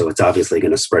more, so it's obviously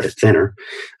going to spread it thinner.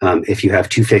 If you have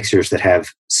two fixtures that have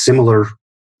similar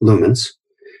lumens,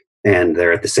 and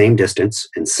they're at the same distance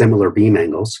and similar beam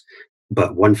angles,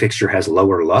 but one fixture has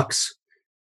lower lux,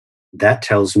 that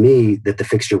tells me that the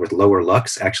fixture with lower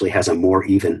lux actually has a more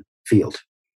even field.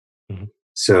 Mm-hmm.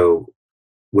 So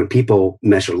when people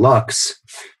measure lux,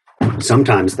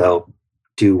 sometimes they'll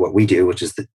do what we do, which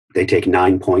is that they take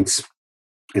 9 points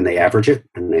and they average it,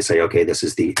 and they say, okay, this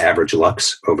is the average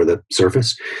lux over the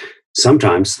surface.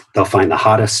 Sometimes they'll find the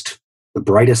hottest, the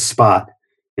brightest spot,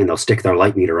 and they'll stick their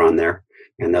light meter on there,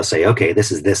 and they'll say, okay,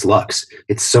 this is this lux.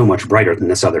 It's so much brighter than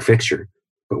this other fixture.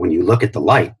 But when you look at the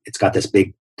light, it's got this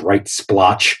big bright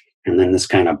splotch, and then this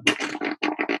kind of,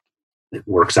 it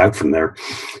works out from there.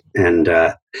 And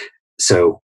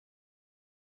so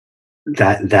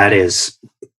that is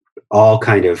all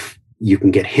kind of, you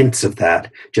can get hints of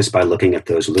that just by looking at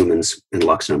those lumens and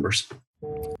lux numbers.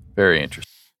 Very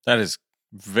interesting. That is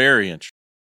very interesting.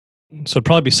 So it'd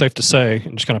probably be safe to say,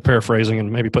 and just kind of paraphrasing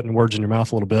and maybe putting words in your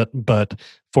mouth a little bit, but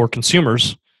for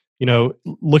consumers,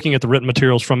 looking at the written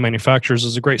materials from manufacturers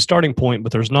is a great starting point,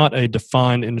 but there's not a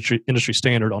defined industry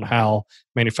standard on how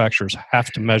manufacturers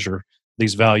have to measure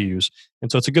these values.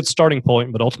 And so it's a good starting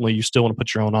point, but ultimately you still want to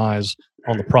put your own eyes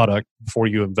on the product before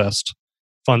you invest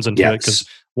funds into it, because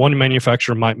one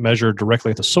manufacturer might measure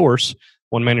directly at the source.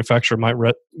 One manufacturer might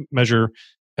measure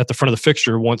at the front of the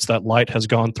fixture once that light has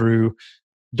gone through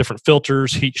different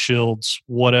filters, heat shields,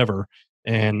 whatever.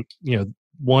 And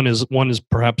one is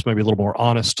perhaps maybe a little more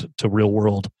honest to real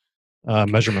world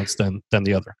measurements than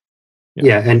the other.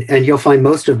 Yeah, and you'll find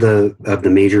most of the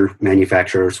major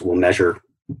manufacturers will measure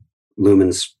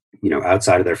lumens,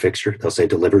 outside of their fixture. They'll say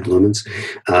delivered lumens,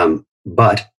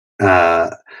 but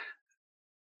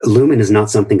lumen is not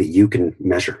something that you can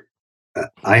measure.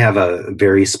 I have a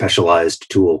very specialized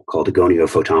tool called a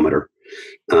goniophotometer,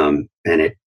 and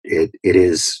it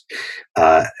is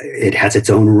it has its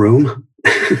own room,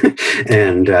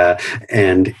 and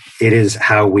it is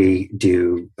how we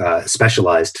do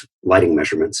specialized lighting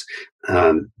measurements.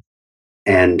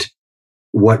 And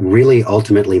what really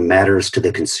ultimately matters to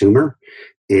the consumer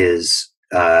is,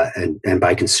 and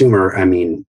by consumer I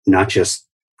mean not just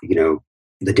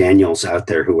the Daniels out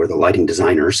there who are the lighting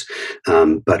designers,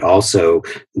 but also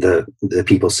the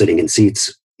people sitting in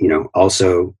seats,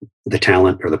 also the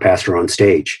talent or the pastor on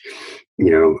stage,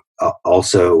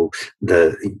 also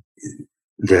the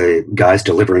guys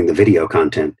delivering the video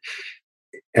content.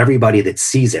 Everybody that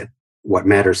sees it, what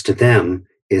matters to them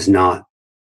is not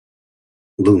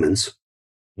lumens.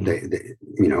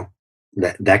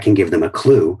 That can give them a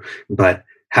clue, but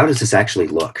how does this actually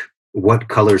look? What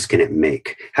colors can it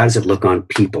make? How does it look on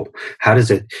people? How does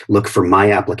it look for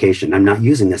my application? I'm not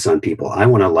using this on people. I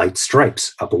want to light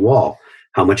stripes up a wall.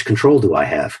 How much control do I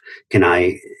have?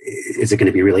 Is it going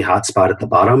to be really hot spot at the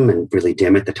bottom and really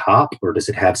dim at the top? Or does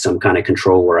it have some kind of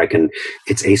control where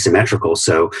it's asymmetrical,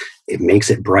 so it makes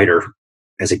it brighter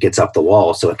as it gets up the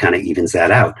wall, so it kind of evens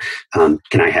that out?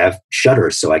 Can I have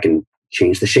shutters so I can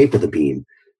change the shape of the beam?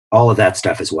 All of that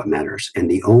stuff is what matters. And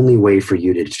the only way for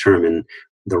you to determine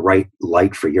the right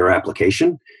light for your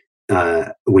application,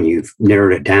 when you've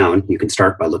narrowed it down, you can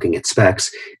start by looking at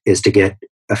specs, is to get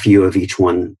a few of each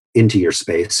one into your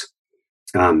space.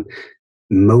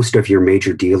 Most of your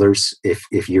major dealers,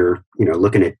 if you're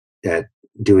looking at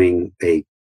doing a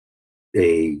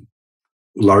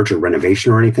larger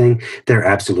renovation or anything, they're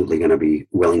absolutely going to be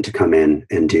willing to come in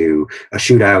and do a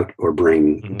shootout or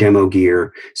bring demo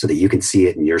gear so that you can see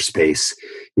it in your space.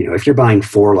 If you're buying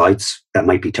 4 lights, that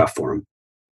might be tough for them.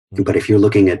 But if you're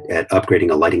looking at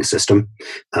upgrading a lighting system,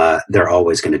 they're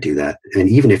always going to do that. And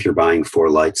even if you're buying 4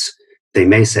 lights, they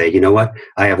may say, you know what,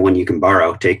 I have one you can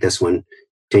borrow. Take this one,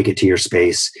 take it to your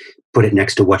space, put it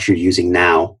next to what you're using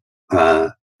now,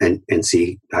 and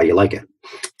see how you like it.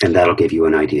 And that'll give you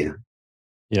an idea.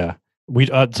 Yeah.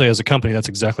 I'd say as a company, that's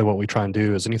exactly what we try and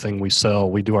do. Is anything we sell,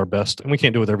 we do our best, and we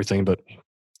can't do with everything, but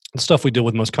the stuff we deal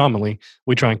with most commonly,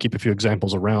 we try and keep a few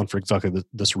examples around for exactly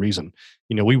this reason.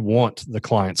 We want the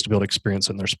clients to be able to experience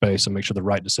it in their space and make sure the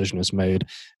right decision is made,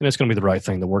 and it's going to be the right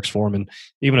thing that works for them. And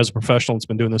even as a professional that's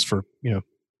been doing this for a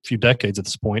few decades at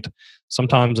this point,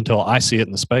 sometimes until I see it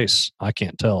in the space, I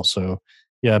can't tell. So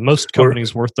yeah, most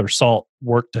companies worth their salt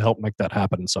work to help make that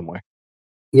happen in some way.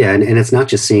 Yeah, and it's not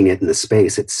just seeing it in the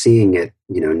space, it's seeing it,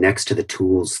 next to the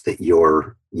tools that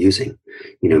you're using.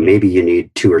 Maybe you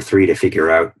need 2 or 3 to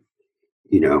figure out,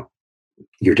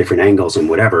 your different angles and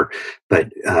whatever.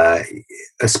 But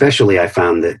especially I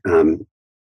found that,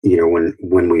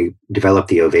 when we developed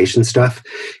the Ovation stuff,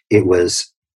 it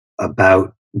was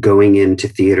about going into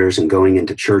theaters and going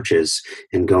into churches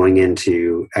and going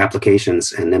into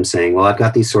applications and them saying, well, I've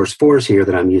got these source 4s here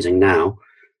that I'm using now.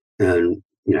 And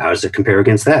how does it compare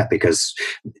against that? Because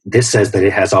this says that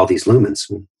it has all these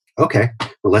lumens. Okay,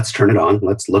 well, let's turn it on.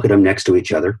 Let's look at them next to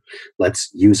each other. Let's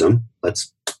use them.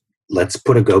 Let's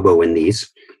put a gobo in these.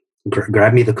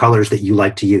 Grab me the colors that you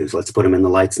like to use. Let's put them in the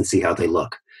lights and see how they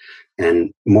look.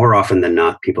 And more often than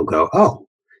not, people go, oh,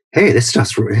 hey,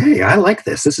 hey, I like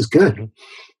this. This is good.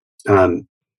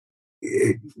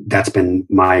 That's been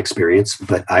my experience.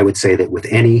 But I would say that with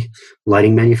any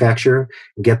lighting manufacturer,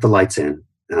 get the lights in.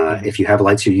 If you have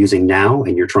lights you're using now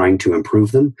and you're trying to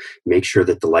improve them, make sure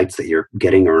that the lights that you're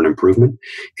getting are an improvement.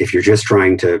 If you're just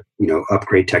trying to,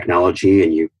 upgrade technology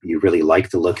and you really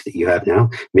like the look that you have now,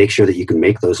 make sure that you can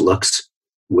make those looks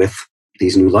with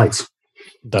these new lights.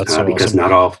 That's so because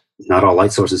awesome. not all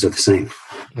light sources are the same.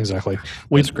 Exactly.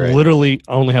 We literally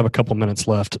only have a couple minutes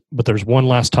left, but there's one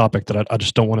last topic that I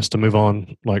just don't want us to move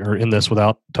on, or in this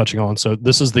without touching on. So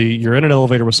this is you're in an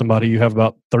elevator with somebody. You have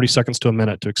about 30 seconds to a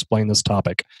minute to explain this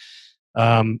topic.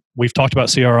 We've talked about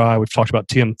CRI, we've talked about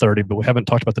TM30, but we haven't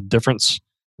talked about the difference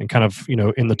and kind of,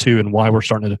 in the two and why we're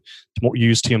starting to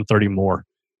use TM30 more.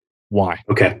 Why?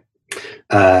 Okay.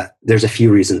 There's a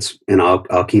few reasons, and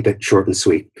I'll keep it short and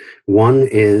sweet. One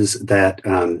is that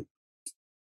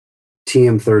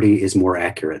TM30 is more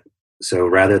accurate. So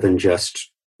rather than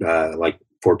just like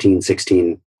 14,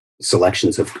 16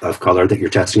 selections of color that you're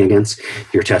testing against,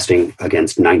 you're testing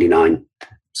against 99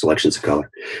 selections of color.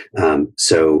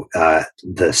 So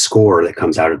the score that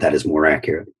comes out of that is more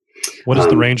accurate. What is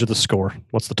the range of the score?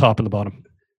 What's the top and the bottom?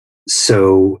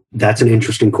 So that's an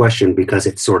interesting question because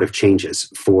it sort of changes.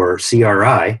 For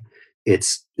CRI,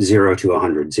 it's 0 to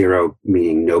 100. 0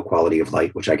 meaning no quality of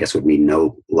light, which I guess would mean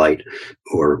no light,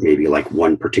 or maybe like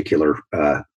one particular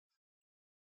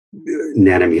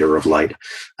nanometer of light.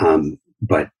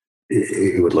 But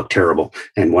it would look terrible.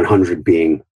 And 100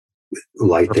 being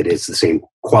light Perfect. That is the same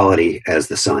quality as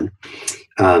the sun.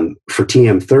 For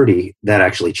TM30, that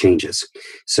actually changes.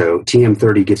 So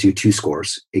TM30 gives you 2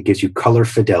 scores. It gives you color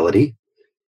fidelity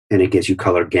and it gives you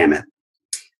color gamut.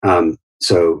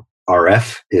 So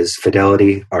RF is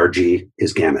fidelity, RG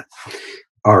is gamut.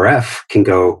 RF can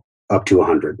go up to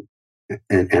 100.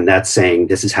 And that's saying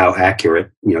this is how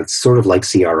accurate, it's sort of like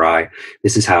CRI.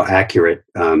 This is how accurate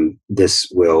this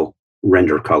will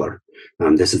render color.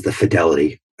 This is the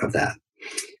fidelity of that.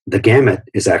 The gamut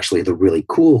is actually the really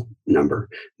cool number.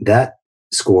 That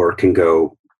score can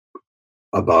go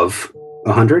above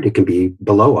 100. It can be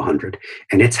below 100.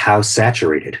 And it's how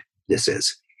saturated this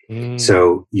is.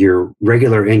 So your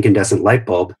regular incandescent light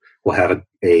bulb will have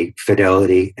a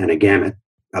fidelity and a gamut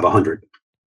of 100.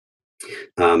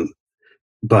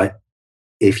 But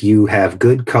if you have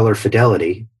good color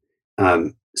fidelity,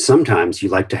 sometimes you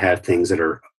like to have things that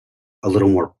are a little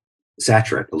more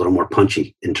saturate, a little more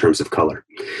punchy in terms of color.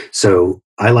 So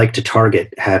I like to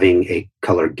target having a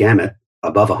color gamut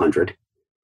above 100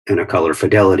 and a color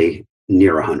fidelity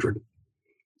near 100.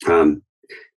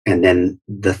 And then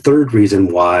the third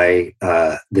reason why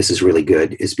this is really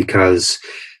good is because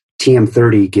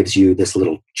TM30 gives you this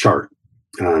little chart.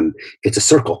 It's a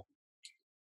circle,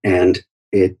 and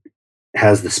it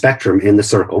has the spectrum in the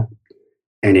circle,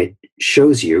 and it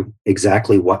shows you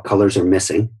exactly what colors are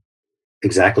missing,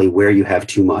 exactly where you have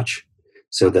too much.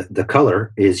 So the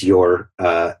color is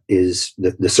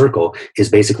the circle is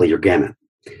basically your gamut.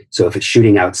 So if it's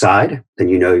shooting outside, then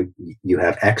you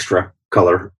have extra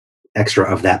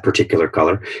of that particular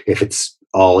color. If it's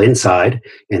all inside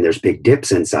and there's big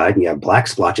dips inside and you have black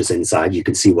splotches inside, you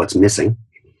can see what's missing.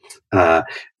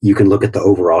 You can look at the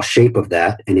overall shape of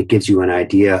that, and it gives you an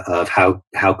idea of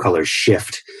how colors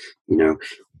shift.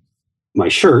 my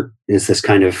shirt is this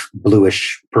kind of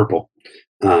bluish purple.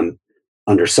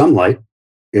 Under some light,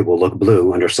 it will look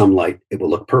blue. Under some light, it will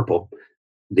look purple.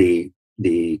 The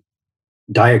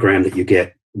diagram that you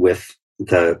get with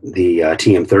the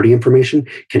TM30 information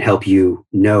can help you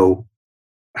know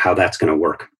how that's going to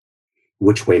work,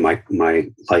 which way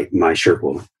my shirt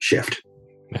will shift.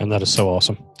 Man, that is so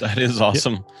awesome. That is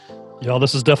awesome. Y'all,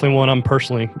 this is definitely one I'm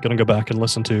personally going to go back and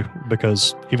listen to,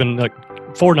 because even like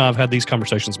Ford and I have had these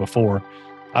conversations before.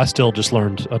 I still just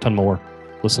learned a ton more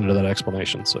listening to that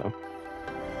explanation. So,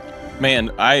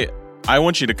 man, I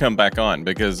want you to come back on,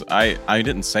 because I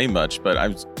didn't say much,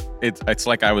 but it's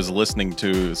like I was listening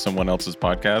to someone else's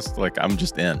podcast. Like, I'm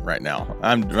just in right now.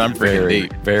 I'm freaking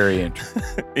deep. Very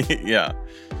interesting. Yeah.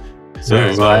 So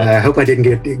I hope I didn't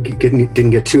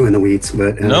get too in the weeds,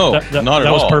 but no, not at all.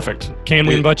 That was perfect. Can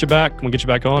we invite you back? Can we get you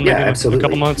back on? Yeah, maybe absolutely. In a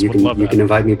couple months. You can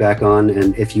invite me back on,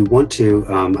 and if you want to,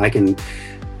 I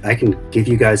can give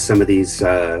you guys some of these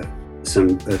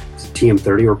some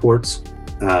TM30 reports,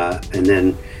 and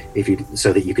then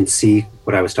so that you can see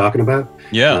what I was talking about.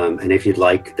 Yeah. And if you'd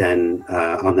like, then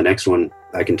on the next one,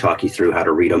 I can talk you through how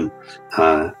to read them,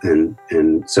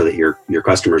 and so that your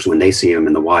customers, when they see them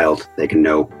in the wild, they can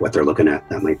know what they're looking at.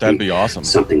 That'd be awesome.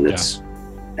 Something that's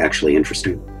actually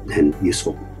interesting and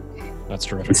useful. That's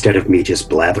terrific. Instead of me just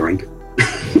blathering.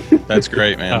 That's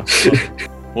great, man.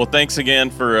 Well, thanks again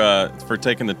for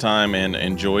taking the time, and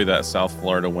enjoy that South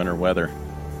Florida winter weather.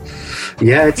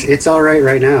 Yeah, it's all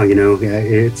right now. You know,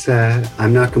 it's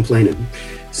I'm not complaining.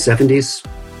 70s.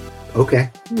 Okay.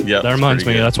 Yeah, that reminds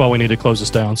me. That's why we need to close this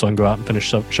down, so I can go out and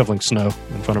finish shoveling snow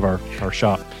in front of our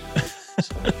shop.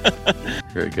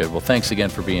 Very good. Well, thanks again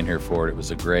for being here, Ford. It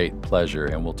was a great pleasure,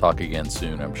 and we'll talk again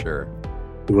soon, I'm sure.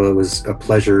 Well, it was a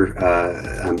pleasure.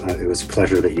 It was a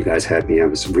pleasure that you guys had me. I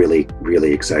was really,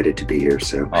 really excited to be here.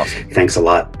 So awesome. Thanks a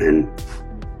lot, and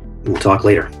we'll talk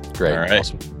later. Great. All right.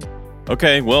 Awesome.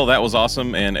 Okay, well, that was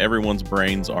awesome, and everyone's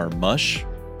brains are mush,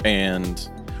 and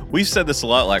we've said this a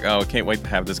lot, like, oh, I can't wait to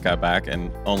have this guy back,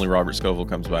 and only Robert Scoville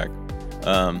comes back.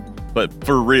 But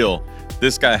for real,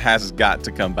 this guy has got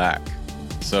to come back.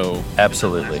 So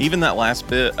absolutely. Even that last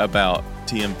bit about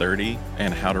TM30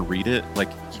 and how to read it, like,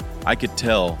 I could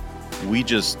tell we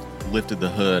just lifted the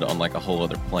hood on like a whole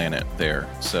other planet there.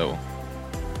 So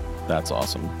that's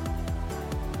awesome.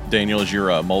 Daniel, is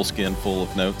your moleskin full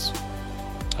of notes?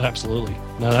 Absolutely.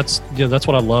 No, that's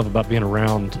what I love about being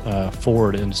around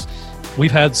Ford. And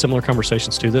we've had similar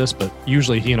conversations to this, but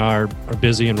usually he and I are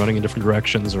busy and running in different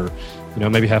directions, or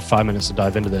maybe have 5 minutes to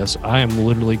dive into this. I am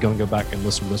literally going to go back and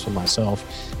listen to this one myself,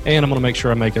 and I'm going to make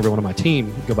sure I make everyone on my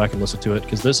team go back and listen to it,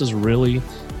 because this is really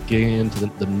getting into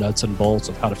the nuts and bolts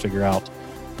of how to figure out,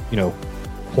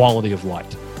 quality of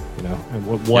light,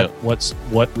 and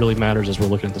what really matters as we're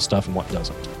looking at the stuff and what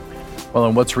doesn't. Well,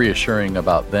 and what's reassuring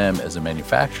about them as a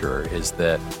manufacturer is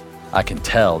that I can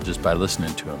tell just by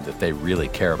listening to them that they really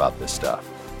care about this stuff.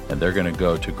 And they're going to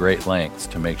go to great lengths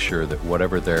to make sure that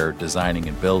whatever they're designing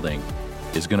and building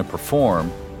is going to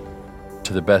perform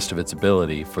to the best of its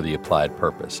ability for the applied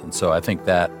purpose. And so I think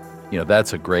that,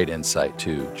 that's a great insight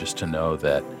too, just to know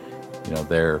that,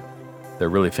 they're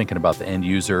really thinking about the end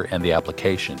user and the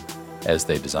application as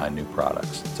they design new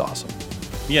products. It's awesome.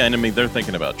 Yeah, and I mean, they're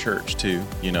thinking about church too.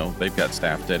 They've got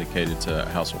staff dedicated to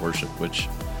House of Worship, which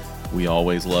we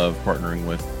always love partnering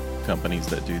with companies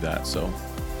that do that. So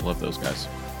love those guys.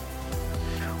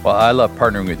 Well, I love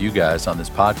partnering with you guys on this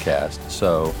podcast.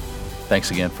 So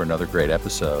thanks again for another great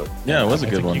episode. Yeah, it was a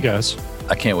good one. You guys.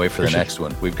 I can't wait for the next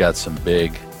one. We've got some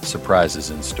big surprises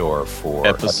in store for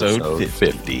episode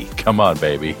 50. Come on,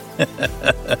 baby.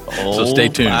 So stay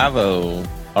tuned. 50.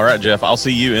 All right, Jeff, I'll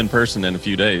see you in person in a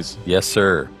few days. Yes,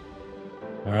 sir.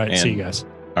 All right, see you guys.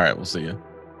 All right, we'll see you.